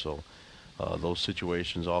punt. So those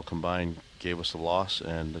situations all combined gave us the loss,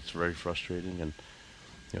 and it's very frustrating.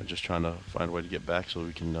 And just trying to find a way to get back so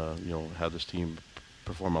we can have this team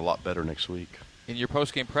perform a lot better next week. In your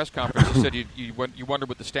post-game press conference, you said you wondered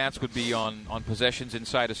what the stats would be on possessions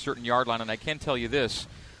inside a certain yard line, and I can tell you this.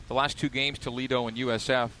 the last two games, Toledo and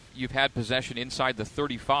USF, you've had possession inside the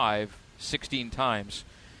 35 16 times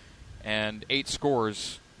and 8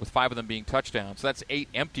 scores, with 5 of them being touchdowns. So that's 8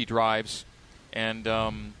 empty drives and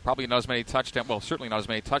probably not as many touchdowns. Well, certainly not as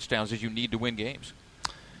many touchdowns as you need to win games.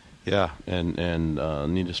 Yeah, and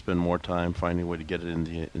need to spend more time finding a way to get it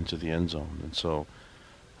into the end zone. And so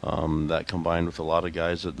that combined with a lot of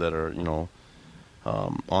guys that are,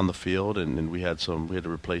 on the field, and we had to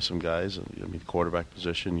replace some guys. I mean, the quarterback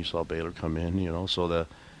position, you saw Baylor come in, so the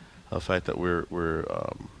fact that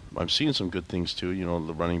I'm seeing some good things too,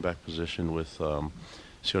 the running back position with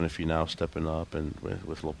Sione Finau stepping up, and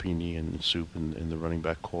with Lopini and Soup in the running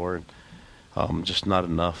back core. And, just not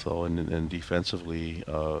enough, though. And defensively,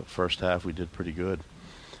 first half we did pretty good,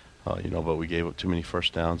 but we gave up too many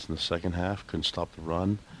first downs in the second half. Couldn't stop the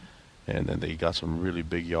run, and then they got some really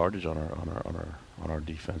big yardage on our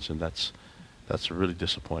defense, and that's really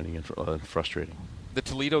disappointing and frustrating. The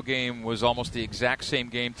Toledo game was almost the exact same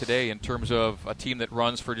game today in terms of a team that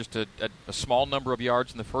runs for just a small number of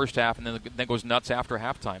yards in the first half and then goes nuts after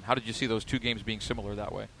halftime. How did you see those two games being similar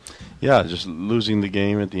that way? Yeah, just losing the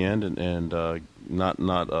game at the end and not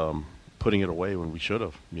putting it away when we should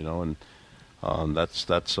have, and that's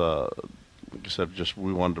like I said, just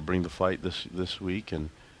we wanted to bring the fight this week,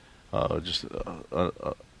 and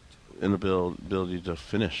inability to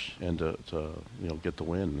finish and to get the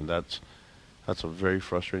win, and that's a very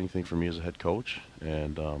frustrating thing for me as a head coach,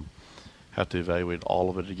 and have to evaluate all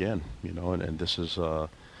of it again, and this is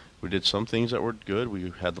we did some things that were good.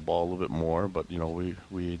 We had the ball a little bit more, but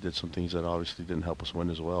we did some things that obviously didn't help us win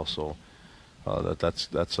as well. So that's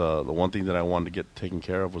the one thing that I wanted to get taken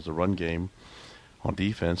care of was the run game on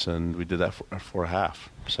defense, and we did that for a half.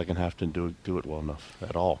 Second half didn't do it well enough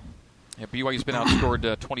at all. Yeah, BYU's been outscored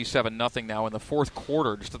 27-0 now in the fourth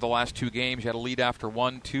quarter. Just of the last two games, you had a lead after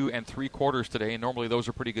 1, 2, and 3 quarters today, and normally those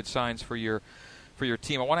are pretty good signs for your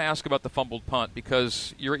team. I want to ask about the fumbled punt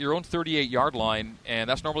because you're at your own 38-yard line, and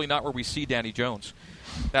that's normally not where we see Danny Jones.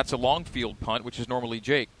 That's a long field punt, which is normally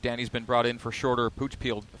Jake. Danny's been brought in for shorter pooch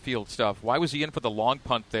field stuff. Why was he in for the long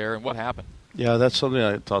punt there, and what happened? Yeah, that's something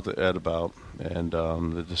I talked to Ed about, and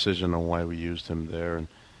the decision on why we used him there, and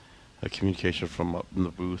a communication from up in the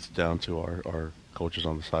booth down to our coaches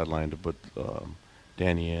on the sideline to put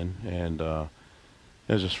Danny in, and it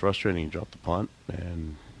was just frustrating. He dropped the punt,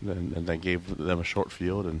 and that gave them a short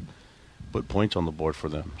field and put points on the board for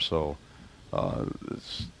them. So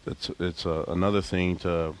it's another thing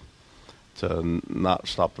to not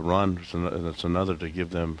stop the run, and it's another to give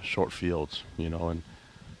them short fields, and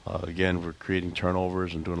again, we're creating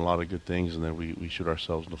turnovers and doing a lot of good things, and then we shoot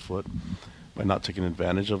ourselves in the foot by not taking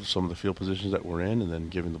advantage of some of the field positions that we're in and then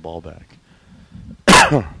giving the ball back.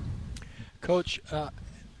 Coach,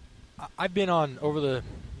 I've been on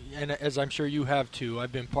and as I'm sure you have too,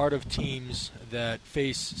 I've been part of teams that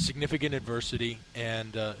face significant adversity,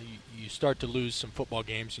 and you start to lose some football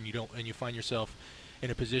games, and you find yourself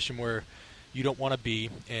in a position where you don't want to be,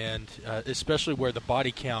 and especially where the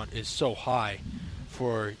body count is so high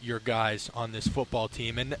for your guys on this football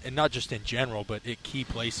team, and not just in general, but at key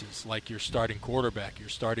places like your starting quarterback, your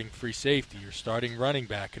starting free safety, your starting running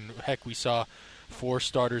back, and heck, we saw 4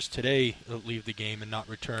 starters today leave the game and not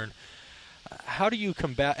return. How do you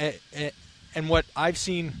combat? And what I've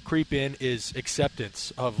seen creep in is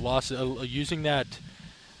acceptance of loss, using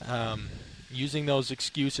those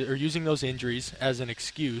excuses or using those injuries as an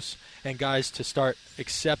excuse, and guys to start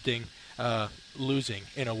accepting losing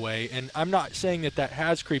in a way. And I'm not saying that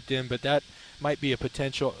has creeped in, but that might be a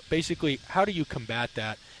potential. Basically, how do you combat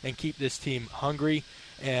that and keep this team hungry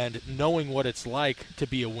and knowing what it's like to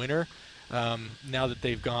be a winner now that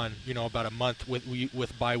they've gone, about a month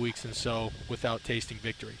with bye weeks and so without tasting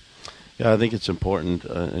victory? Yeah, I think it's important,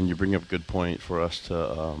 and you bring up a good point for us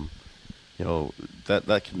to,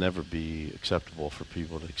 that can never be acceptable for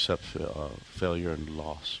people to accept failure and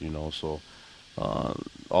loss, so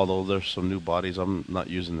although there's some new bodies, I'm not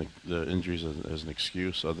using the injuries as an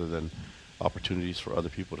excuse other than opportunities for other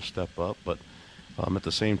people to step up. But at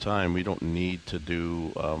the same time, we don't need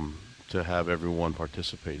to have everyone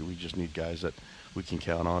participate. We just need guys that we can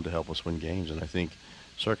count on to help us win games. And I think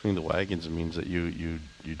circling the wagons means that you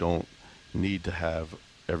don't need to have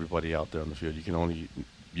everybody out there on the field. You can only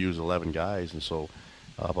use 11 guys, and so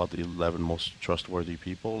about the 11 most trustworthy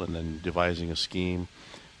people, and then devising a scheme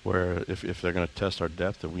where if they're going to test our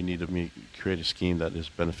depth, then we need to create a scheme that is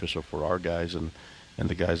beneficial for our guys and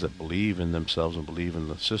the guys that believe in themselves and believe in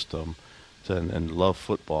the system and love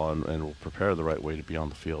football and will prepare the right way to be on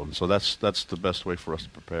the field. And so that's the best way for us to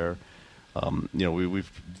prepare.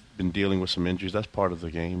 We've been dealing with some injuries. That's part of the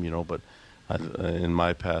game, but in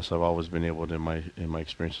my past, I've always been able to, in my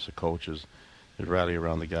experience as a coach, is rally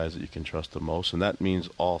around the guys that you can trust the most, and that means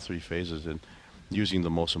all three phases, and using the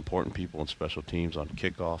most important people in special teams on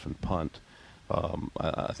kickoff and punt.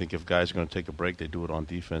 I think if guys are going to take a break, they do it on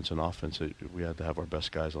defense and offense. We have to have our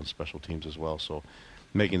best guys on special teams as well. So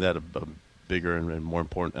making that a bigger and more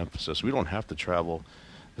important emphasis. We don't have to travel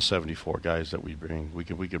the 74 guys that we bring. We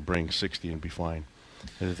could bring 60 and be fine.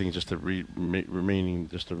 And I think just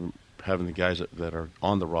having the guys that are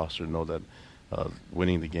on the roster know that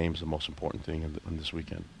winning the game is the most important thing in this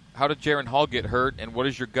weekend. How did Jaren Hall get hurt, and what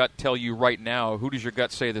does your gut tell you right now? Who does your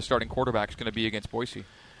gut say the starting quarterback is going to be against Boise?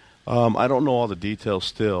 I don't know all the details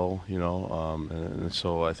still, and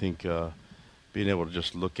so I think being able to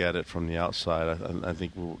just look at it from the outside, I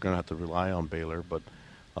think we're going to have to rely on Baylor, but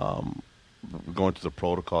going to the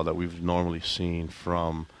protocol that we've normally seen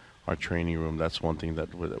from our training room, that's one thing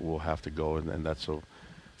that we'll have to go, and that's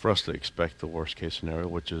for us to expect the worst case scenario,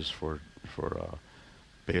 which is for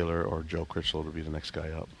Baylor or Joe Critchlow to be the next guy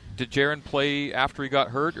up. Did Jaren play after he got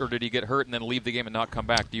hurt, or did he get hurt and then leave the game and not come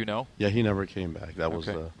back? Do you know? Yeah, he never came back. That was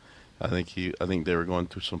Okay. I think they were going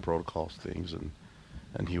through some protocols things,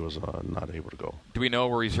 and he was not able to go. Do we know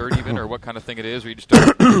where he's hurt even, or what kind of thing it is, or you just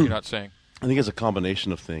don't, you're not saying? I think it's a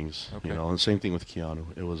combination of things, Okay. and the same thing with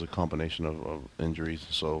Keanu. It was a combination of injuries.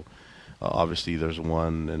 So obviously there's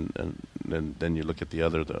one, and then you look at the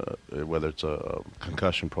other, whether it's a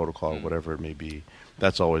concussion protocol, whatever it may be.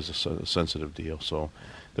 That's always a sensitive deal. So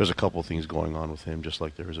there's a couple of things going on with him, just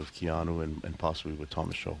like there is with Keanu and possibly with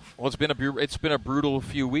Thomas Schoaf. Well, it's been a brutal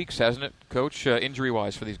few weeks, hasn't it, Coach,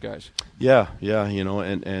 injury-wise for these guys? Yeah,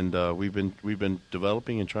 and we've been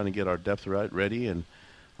developing and trying to get our depth ready, and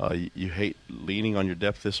you hate leaning on your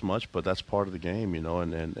depth this much, but that's part of the game,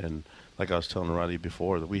 and like I was telling Riley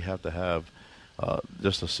before, that we have to have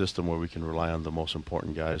just a system where we can rely on the most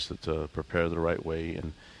important guys to prepare the right way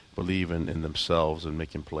and believe in themselves and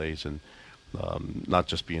making plays, and not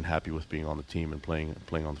just being happy with being on the team and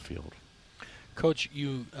playing on the field. Coach,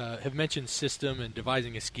 you have mentioned system and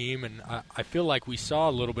devising a scheme, and I feel like we saw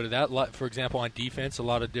a little bit of that. For example, on defense, a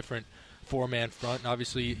lot of different four-man front, and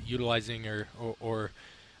obviously utilizing or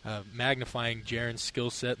magnifying Jaren's skill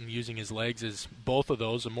set and using his legs as both of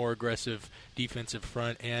those, a more aggressive defensive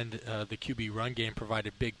front and the QB run game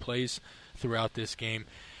provided big plays throughout this game.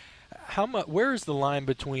 Where is the line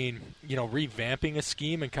between revamping a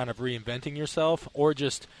scheme and kind of reinventing yourself, or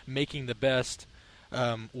just making the best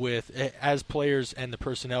as players and the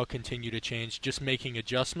personnel continue to change, just making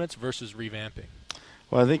adjustments versus revamping?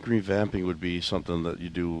 Well, I think revamping would be something that you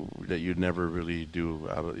do that you'd never really do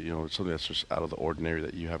something that's just out of the ordinary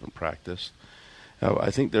that you haven't practiced.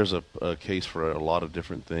 I think there's a case for a lot of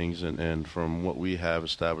different things, and from what we have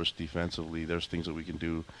established defensively, there's things that we can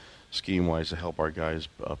do scheme-wise to help our guys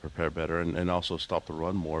prepare better and also stop the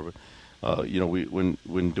run more. But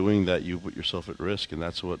when doing that, you put yourself at risk, and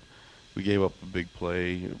that's what we gave up a big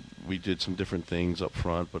play. We did some different things up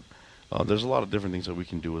front, but there's a lot of different things that we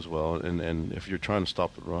can do as well. And if you're trying to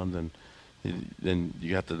stop the run, then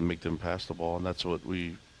you have to make them pass the ball, and that's what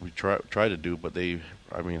we try to do. But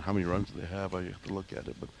how many runs do they have? I have to look at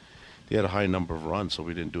it, but they had a high number of runs, so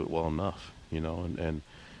we didn't do it well enough, and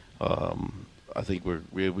I think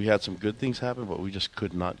we had some good things happen, but we just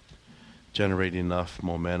could not generate enough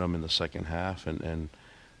momentum in the second half, and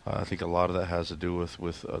I think a lot of that has to do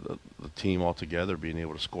with the team altogether being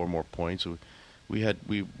able to score more points.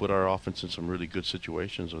 We put our offense in some really good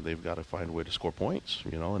situations where they've got to find a way to score points,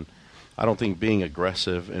 and I don't think being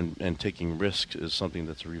aggressive and taking risks is something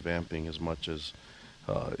that's revamping as much as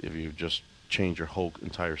if you just change your whole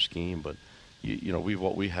entire scheme. But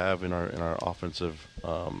what we have in our offensive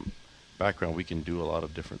background, we can do a lot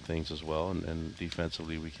of different things as well, and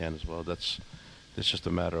defensively we can as well. It's just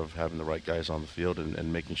a matter of having the right guys on the field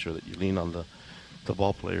and making sure that you lean on the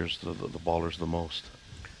ball players, the ballers the most.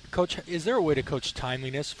 Coach, is there a way to coach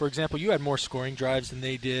timeliness? For example, you had more scoring drives than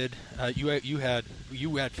they did. You had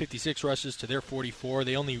 56 rushes to their 44.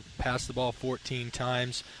 They only passed the ball 14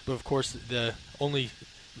 times. But of course, the only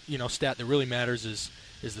stat that really matters is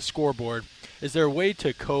the scoreboard. Is there a way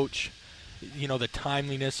to coach the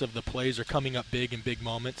timeliness of the plays or coming up big in big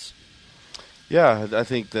moments? Yeah, I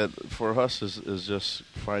think that for us is just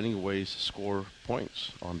finding ways to score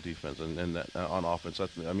points on defense and that, on offense.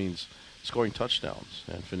 That means scoring touchdowns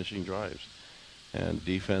and finishing drives. And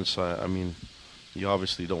defense, you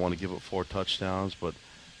obviously don't want to give up 4 touchdowns, but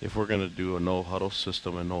if we're going to do a no-huddle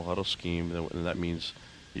system and no-huddle scheme, then that means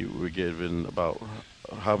we're given about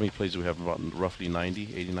how many plays do we have? About roughly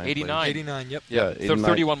 90, 89 plays? 89, yep. Yeah, 89.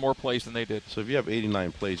 31 more plays than they did. So if you have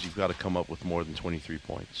 89 plays, you've got to come up with more than 23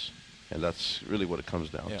 points. And that's really what it comes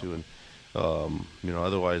down to. And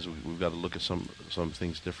Otherwise we've got to look at some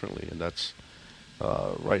things differently, and that's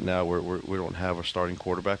right now we don't have a starting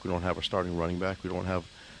quarterback, we don't have a starting running back, we don't have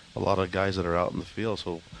a lot of guys that are out in the field.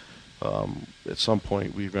 So at some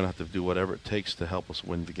point we're going to have to do whatever it takes to help us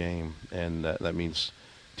win the game, and that means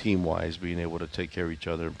team-wise being able to take care of each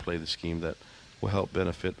other and play the scheme that will help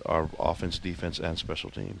benefit our offense, defense, and special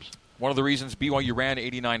teams. One of the reasons BYU ran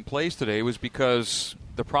 89 plays today was because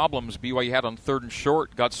the problems BYU had on 3rd and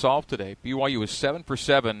short got solved today. BYU was 7 for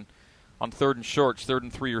 7 on 3rd and shorts, 3rd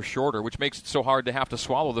and 3 or shorter, which makes it so hard to have to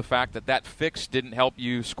swallow the fact that fix didn't help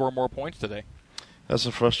you score more points today. That's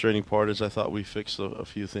the frustrating part. Is I thought we fixed a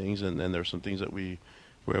few things, and there's some things that we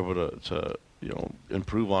were able to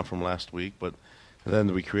improve on from last week, but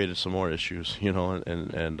then we created some more issues,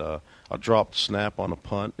 and a dropped snap on a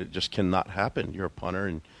punt, it just cannot happen. You're a punter,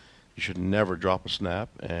 and you should never drop a snap,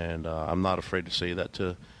 and I'm not afraid to say that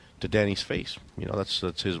to Danny's face.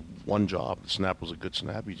 That's his one job. The snap was a good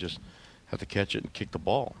snap. You just have to catch it and kick the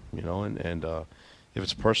ball, and if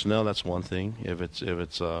it's personnel, that's one thing. If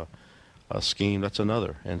it's a scheme, that's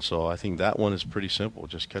another. And so I think that one is pretty simple.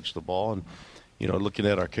 Just catch the ball. And looking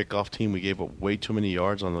at our kickoff team, we gave up way too many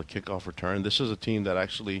yards on the kickoff return. This is a team that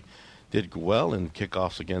actually did well in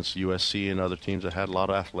kickoffs against USC and other teams that had a lot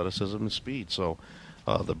of athleticism and speed. So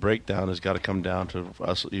the breakdown has got to come down to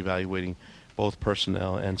us evaluating both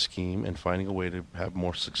personnel and scheme and finding a way to have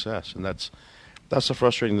more success. And that's the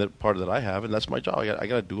frustrating part that I have, and that's my job. I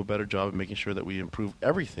got to do a better job of making sure that we improve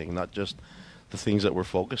everything, not just the things that we're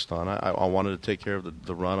focused on. I wanted to take care of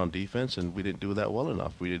the run on defense, and we didn't do that well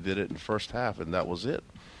enough. We did it in the first half, and that was it.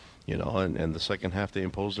 And the second half they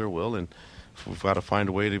imposed their will, and we've got to find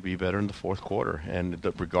a way to be better in the fourth quarter. And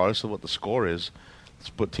regardless of what the score is, let's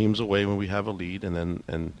put teams away when we have a lead, and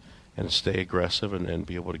then stay aggressive and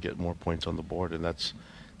be able to get more points on the board. And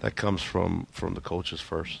that comes from the coaches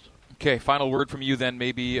first. Okay, final word from you then,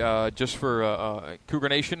 maybe just for Cougar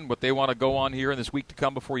Nation, what they want to go on here in this week to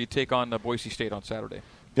come before you take on Boise State on Saturday.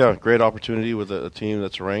 Yeah, great opportunity with a team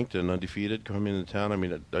that's ranked and undefeated coming into town. I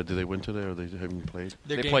mean, did they win today, or they haven't played?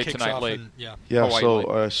 They played tonight late. Yeah, so late.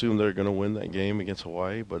 I assume they're going to win that game against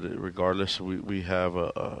Hawaii. But regardless, we have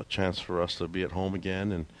a chance for us to be at home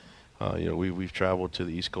again. And we've traveled to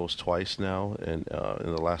the East Coast twice now, and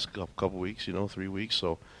in the last couple weeks, 3 weeks.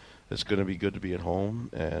 So it's going to be good to be at home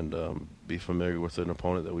and be familiar with an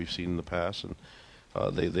opponent that we've seen in the past. And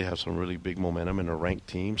they have some really big momentum and a ranked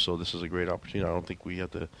team, so this is a great opportunity. I don't think we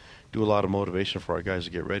have to do a lot of motivation for our guys to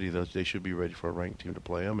get ready. They should be ready for a ranked team to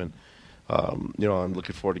play them. And, I'm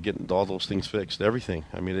looking forward to getting all those things fixed, everything.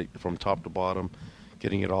 I mean, from top to bottom,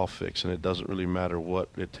 getting it all fixed. And it doesn't really matter what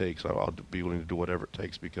it takes. I'll be willing to do whatever it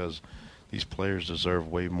takes because these players deserve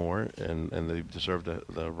way more, and they deserve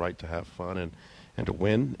the right to have fun and to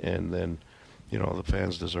win. And then, the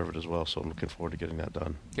fans deserve it as well, so I'm looking forward to getting that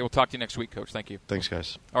done. Okay, we'll talk to you next week, Coach. Thank you. Thanks,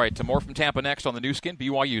 guys. All right, to more from Tampa next on the new skin,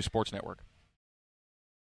 BYU Sports Network.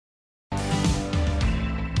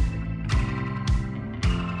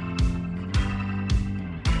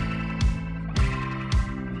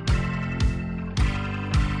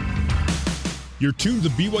 You're tuned to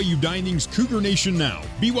BYU Dining's Cougar Nation Now.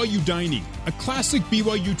 BYU Dining, a classic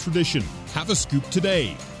BYU tradition. Have a scoop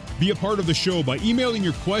today. Be a part of the show by emailing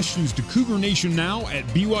your questions to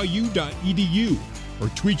cougarnationnow@byu.edu or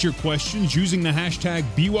tweet your questions using the hashtag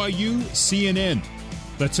BYUCNN.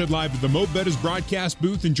 Let's head live to the Mo Bettis broadcast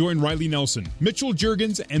booth and join Riley Nelson, Mitchell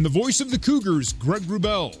Juergens, and the voice of the Cougars, Greg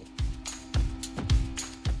Wrubell.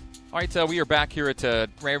 All right, we are back here at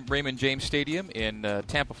Raymond James Stadium in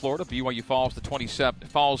Tampa, Florida. BYU falls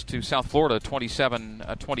to South Florida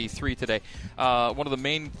 27-23 today. One of the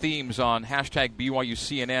main themes on hashtag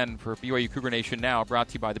BYUCNN for BYU Cougar Nation Now, brought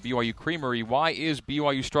to you by the BYU Creamery. Why is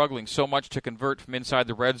BYU struggling so much to convert from inside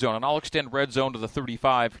the red zone? And I'll extend red zone to the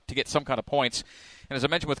 35 to get some kind of points. And as I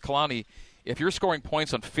mentioned with Kalani, if you're scoring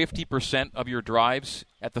points on 50% of your drives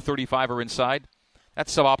at the 35 or inside,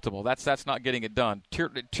 that's suboptimal. That's not getting it done.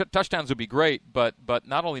 Touchdowns would be great, but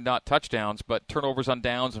not only not touchdowns, but turnovers on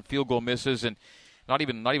downs and field goal misses and not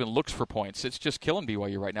even looks for points. It's just killing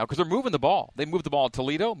BYU right now because they're moving the ball. They moved the ball at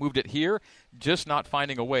Toledo, moved it here, just not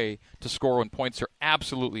finding a way to score when points are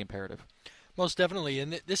absolutely imperative. Most definitely,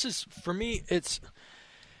 and this is, for me, it's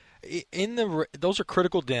those are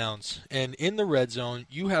critical downs, and in the red zone,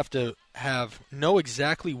 you have to know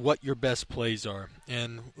exactly what your best plays are.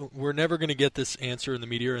 And we're never going to get this answer in the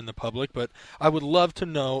media or in the public, but I would love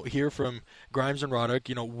to hear from Grimes and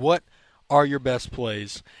Roddick, what are your best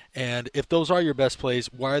plays? And if those are your best plays,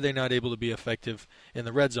 why are they not able to be effective in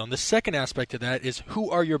the red zone? The second aspect of that is,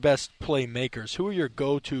 who are your best playmakers? Who are your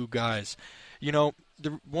go-to guys?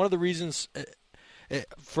 One of the reasons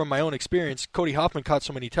from my own experience, Cody Hoffman caught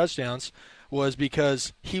so many touchdowns was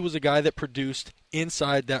because he was a guy that produced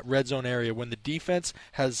inside that red zone area. When the defense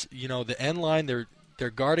has, the end line, they're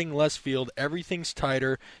guarding less field, everything's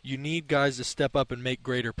tighter. You need guys to step up and make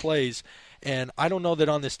greater plays. And I don't know that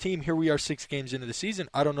on this team, here we are 6 games into the season,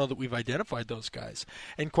 I don't know that we've identified those guys.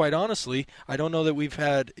 And quite honestly, I don't know that we've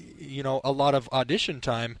had, a lot of audition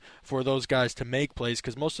time for those guys to make plays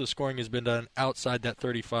because most of the scoring has been done outside that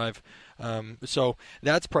 35. So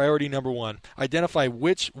that's priority number 1. Identify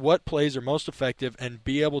what plays are most effective and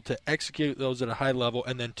be able to execute those at a high level.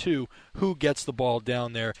 And then 2, who gets the ball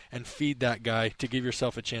down there and feed that guy to give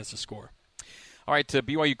yourself a chance to score. All right,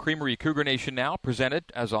 BYU Creamery, Cougar Nation now, presented,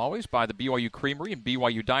 as always, by the BYU Creamery and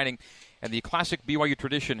BYU Dining. And the classic BYU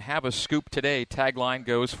tradition, have a scoop today, tagline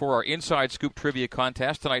goes for our Inside Scoop Trivia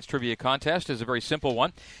Contest. Tonight's trivia contest is a very simple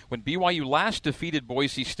one. When BYU last defeated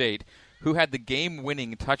Boise State, who had the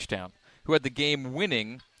game-winning touchdown? Who had the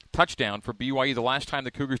game-winning touchdown for BYU the last time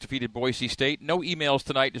the Cougars defeated Boise State? No emails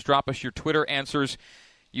tonight. Just drop us your Twitter answers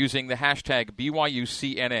using the hashtag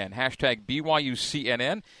BYUCNN. Hashtag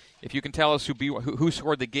BYUCNN. If you can tell us who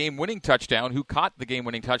scored the game-winning touchdown, who caught the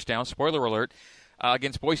game-winning touchdown, spoiler alert,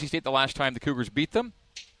 against Boise State the last time the Cougars beat them,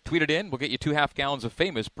 tweet it in. We'll get you 2.5 gallons of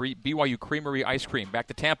famous BYU Creamery ice cream. Back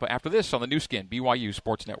to Tampa after this on the new skin, BYU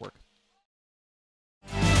Sports Network.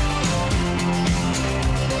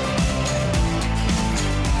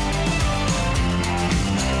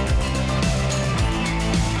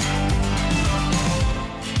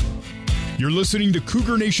 You're listening to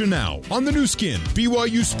Cougar Nation Now on the new skin,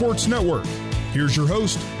 BYU Sports Network. Here's your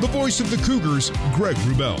host, the voice of the Cougars, Greg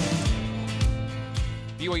Wrubell.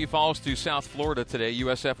 BYU falls to South Florida today.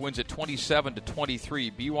 USF wins at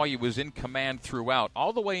 27-23. BYU was in command throughout,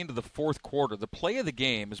 all the way into the fourth quarter. The play of the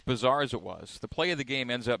game, as bizarre as it was, the play of the game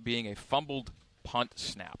ends up being a fumbled punt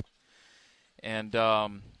snap. And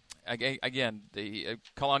again,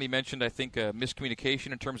 Kalani mentioned, I think,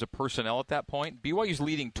 miscommunication in terms of personnel at that point. BYU's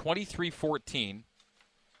leading 23-14.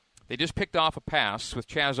 They just picked off a pass with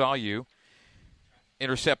Chaz Ayu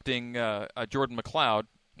intercepting Jordan McLeod.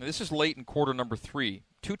 Now, this is late in quarter number 3.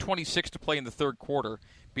 2:26 to play in the third quarter.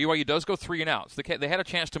 BYU does go 3 and out. So they had a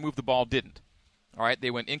chance to move the ball, didn't. All right,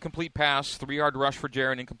 they went incomplete pass, 3-yard rush for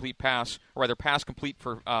Jaron, incomplete pass, or rather pass complete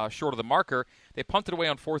for short of the marker. They punted away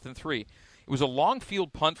on 4th and 3. It was a long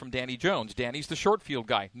field punt from Danny Jones. Danny's the short field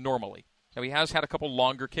guy normally. Now, he has had a couple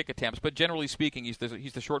longer kick attempts, but generally speaking, he's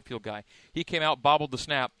the short field guy. He came out, bobbled the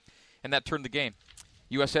snap, and that turned the game.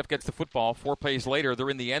 USF gets the football. 4 plays later, they're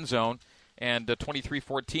in the end zone, and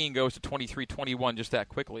 23-14 goes to 23-21 just that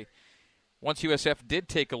quickly. Once USF did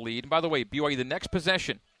take a lead, and by the way, BYU, the next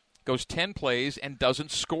possession, goes 10 plays and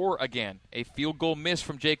doesn't score again. A field goal miss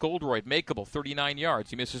from Jake Oldroyd, makeable, 39 yards.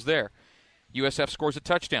 He misses there. USF scores a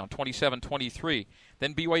touchdown, 27-23.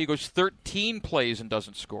 Then BYU goes 13 plays and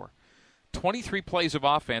doesn't score. 23 plays of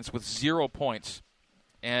offense with 0 points.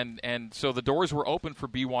 And so the doors were open for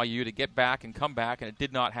BYU to get back and come back, and it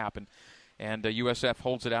did not happen. And USF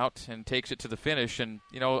holds it out and takes it to the finish. And,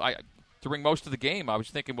 during most of the game, I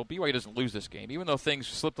was thinking, well, BYU doesn't lose this game. Even though things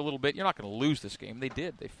slipped a little bit, you're not going to lose this game. They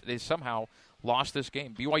did. They somehow lost this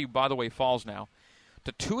game. BYU, by the way, falls now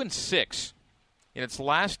to 2-6 in its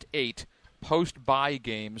last 8 post-bye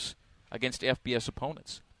games against FBS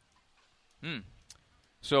opponents.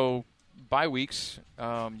 So bye weeks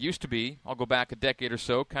used to be, I'll go back a decade or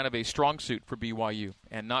so, kind of a strong suit for BYU,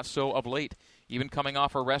 and not so of late. Even coming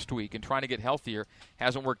off a rest week and trying to get healthier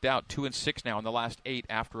hasn't worked out. 2-6 now in the last 8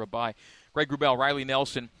 after a bye. Greg Wrubell, Riley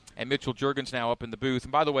Nelson, and Mitchell Juergens now up in the booth.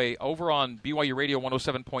 And by the way, over on BYU Radio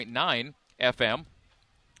 107.9 FM,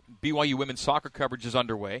 BYU women's soccer coverage is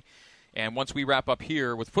underway. And once we wrap up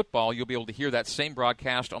here with football, you'll be able to hear that same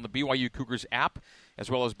broadcast on the BYU Cougars app, as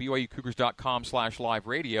well as BYUCougars.com/live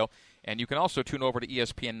radio. And you can also tune over to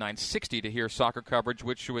ESPN 960 to hear soccer coverage,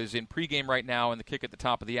 which was in pregame right now and the kick at the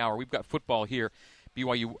top of the hour. We've got football here.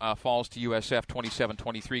 BYU falls to USF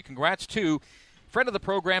 27-23. Congrats to friend of the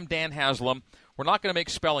program, Dan Haslam. We're not going to make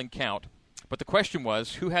spelling count, but the question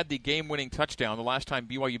was, who had the game-winning touchdown the last time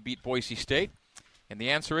BYU beat Boise State? And the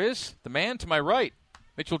answer is the man to my right,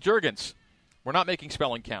 Mitchell Juergens. We're not making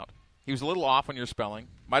spelling count. He was a little off on your spelling.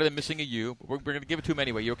 Might have been missing a U, but we're going to give it to him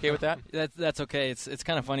anyway. You okay with that? That's okay. It's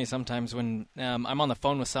kind of funny sometimes when I'm on the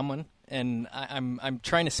phone with someone and I'm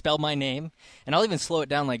trying to spell my name, and I'll even slow it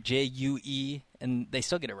down like J-U-E, and they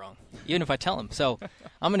still get it wrong, even if I tell them. So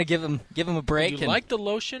I'm going to give him a break. You like the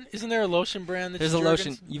lotion? Isn't there a lotion brand that's There's a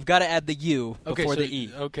lotion. You've got to add the U before the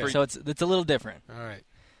E. Okay. So it's a little different. All right.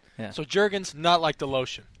 Yeah. So Juergens, not like the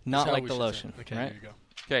lotion. Not like the lotion. Okay, right? there you go.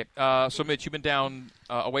 Okay, so Mitch, you've been down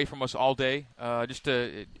away from us all day. Just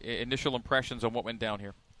initial impressions on what went down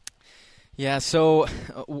here. Yeah, so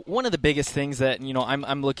one of the biggest things that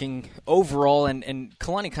I'm looking overall, and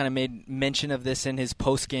Kalani kind of made mention of this in his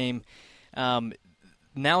post game.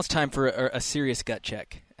 Now it's time for a serious gut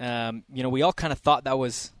check. We all kind of thought that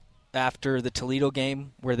was after the Toledo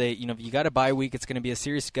game, where they, you got a bye week. It's going to be a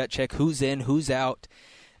serious gut check. Who's in? Who's out?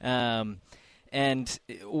 And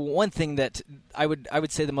one thing that I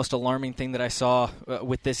would say the most alarming thing that I saw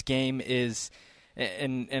with this game is,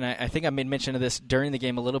 and I think I made mention of this during the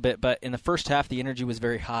game a little bit, but in the first half the energy was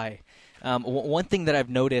very high. One thing that I've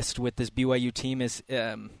noticed with this BYU team is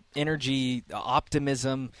energy,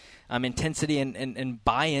 optimism, intensity, and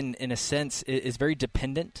buy-in, in a sense, is very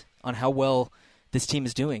dependent on how well this team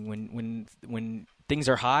is doing. When things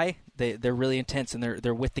are high, they're really intense and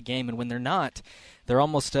they're with the game, and when they're not, they're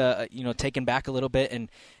almost taken back a little bit. And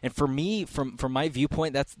for me, from my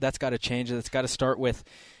viewpoint, that's got to change. That's got to start with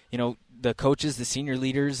the coaches, the senior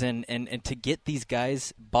leaders, and to get these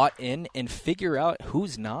guys bought in and figure out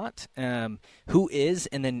who's not, who is,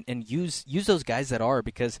 and then use those guys that are,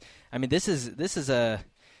 because this is a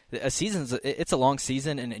season's, it's a long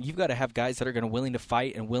season, and you've got to have guys that are going to willing to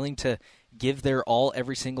fight and willing to give their all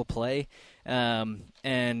every single play.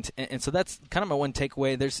 And so that's kind of my one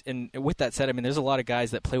takeaway. And with that said, there's a lot of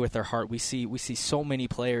guys that play with their heart. We see so many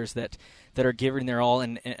players that are giving their all,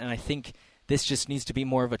 and I think this just needs to be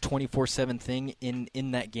more of a 24/7 thing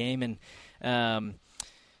in that game. And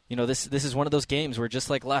this is one of those games where, just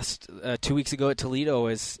like last 2 weeks ago at Toledo,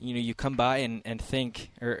 is you come by and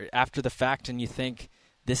think, or after the fact, and you think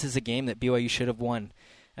this is a game that BYU should have won.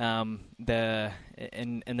 And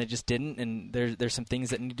they just didn't, and there's some things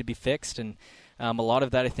that need to be fixed, and a lot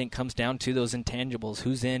of that I think comes down to those intangibles: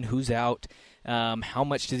 who's in, who's out, how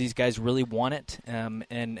much do these guys really want it,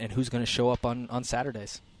 and who's going to show up on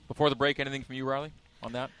Saturdays. Before the break, anything from you, Riley,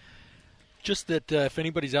 on that? Just that if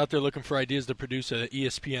anybody's out there looking for ideas to produce a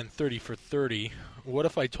ESPN 30 for 30, what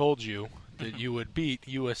if I told you that you would beat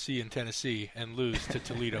USC and Tennessee and lose to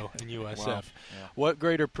Toledo and USF? Wow. Yeah. What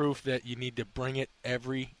greater proof that you need to bring it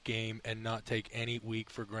every game and not take any week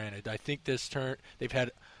for granted? I think this turn they've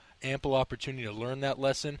had ample opportunity to learn that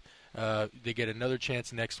lesson. They get another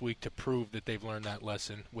chance next week to prove that they've learned that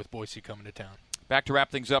lesson with Boise coming to town. Back to wrap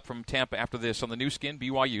things up from Tampa after this on the new skin,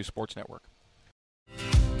 BYU Sports Network.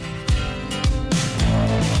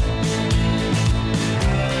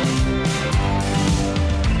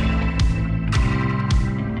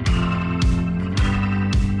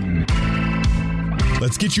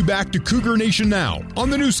 Let's get you back to Cougar Nation now on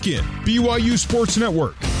the new skin, BYU Sports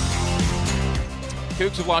Network.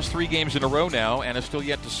 Cougs have lost 3 games in a row now and are still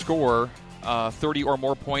yet to score 30 or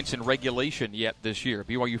more points in regulation yet this year.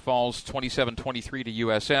 BYU falls 27-23 to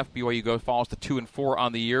USF. BYU falls to 2-4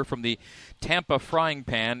 on the year, from the Tampa frying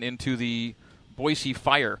pan into the Boise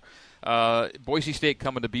fire. Boise State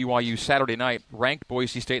coming to BYU Saturday night. Ranked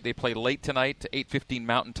Boise State. They play late tonight, 8:15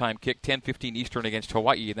 Mountain Time kick, 10:15 Eastern against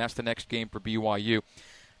Hawaii, and that's the next game for BYU.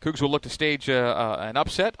 Cougs will look to stage an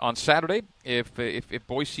upset on Saturday. If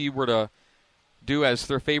Boise were to do as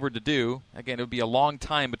they're favored to do, again, it would be a long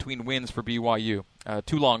time between wins for BYU.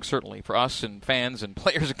 Too long, certainly, for us and fans and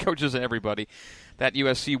players and coaches and everybody. That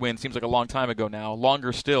USC win seems like a long time ago now.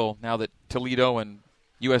 Longer still now that Toledo and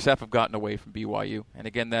USF have gotten away from BYU. And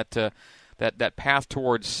again, that path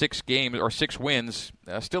towards 6 games or 6 wins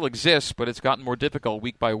still exists, but it's gotten more difficult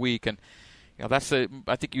week by week. And that's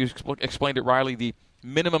I think you explained it, Riley. The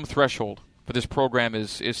minimum threshold for this program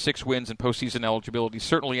is 6 wins and postseason eligibility.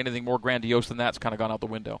 Certainly, anything more grandiose than that's kind of gone out the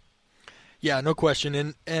window. Yeah, no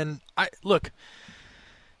question. And I look,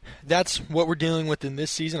 that's what we're dealing with in this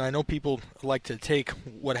season. I know people like to take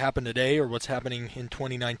what happened today or what's happening in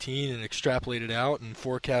 2019 and extrapolate it out and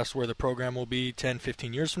forecast where the program will be 10,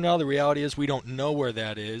 15 years from now. The reality is we don't know where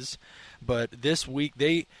that is. But this week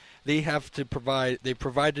they have to provide. They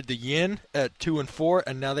provided the yin at 2-4,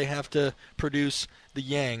 and now they have to produce the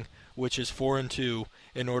yang, which is 4-2,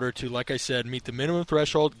 in order to, like I said, meet the minimum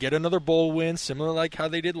threshold, get another bowl win, similar like how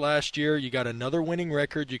they did last year. You got another winning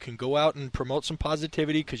record. You can go out and promote some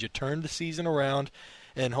positivity because you turned the season around,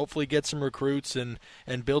 and hopefully get some recruits and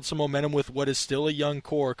build some momentum with what is still a young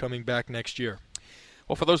core coming back next year.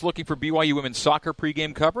 Well, for those looking for BYU women's soccer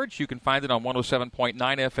pregame coverage, you can find it on 107.9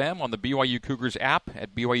 FM on the BYU Cougars app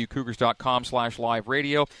at BYUCougars.com/live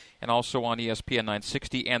radio, and also on ESPN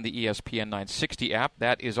 960 and the ESPN 960 app.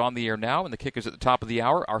 That is on the air now, and the kick is at the top of the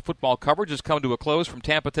hour. Our football coverage has come to a close from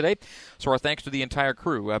Tampa today, so our thanks to the entire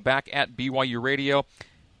crew. Back at BYU Radio,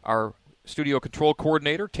 our studio control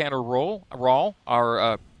coordinator, Tanner Rawl,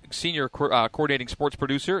 our Senior coordinating sports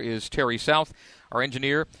producer is Terry South. Our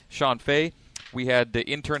engineer, Sean Fay. We had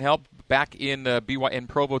intern help back in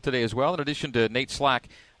Provo today as well, in addition to Nate Slack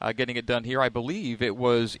getting it done here. I believe it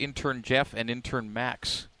was intern Jeff and intern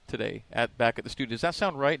Max today back at the studio. Does that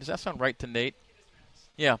sound right? Does that sound right to Nate?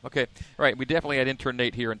 Yeah, okay. All right, we definitely had intern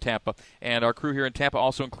Nate here in Tampa. And our crew here in Tampa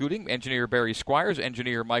also including engineer Barry Squires,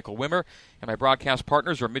 engineer Michael Wimmer, and my broadcast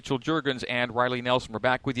partners are Mitchell Juergens and Riley Nelson. We're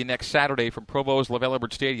back with you next Saturday from Provo's LaVell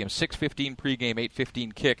Edwards Stadium, 6:15 pregame,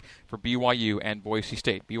 8:15 kick for BYU and Boise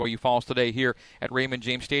State. BYU falls today here at Raymond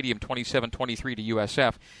James Stadium, 27-23 to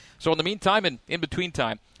USF. So in the meantime and in between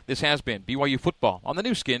time, this has been BYU Football on the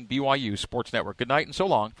new skin, BYU Sports Network. Good night and so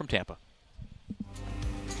long from Tampa.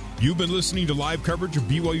 You've been listening to live coverage of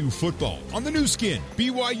BYU football on the new skin,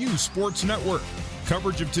 BYU Sports Network.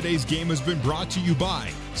 Coverage of today's game has been brought to you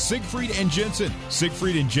by Siegfried & Jensen.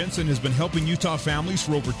 Siegfried & Jensen has been helping Utah families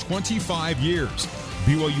for over 25 years.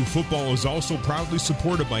 BYU football is also proudly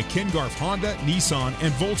supported by Ken Garff Honda, Nissan,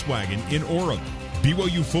 and Volkswagen in Orem.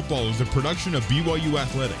 BYU football is a production of BYU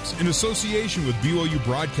Athletics in association with BYU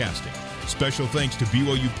Broadcasting. Special thanks to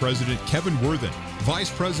BYU President Kevin Worthen,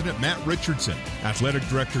 Vice President Matt Richardson, Athletic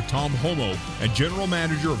Director Tom Homo, and General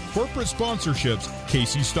Manager of Corporate Sponsorships,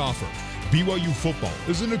 Casey Stauffer. BYU Football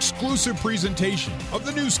is an exclusive presentation of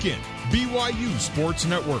the new skin, BYU Sports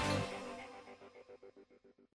Network.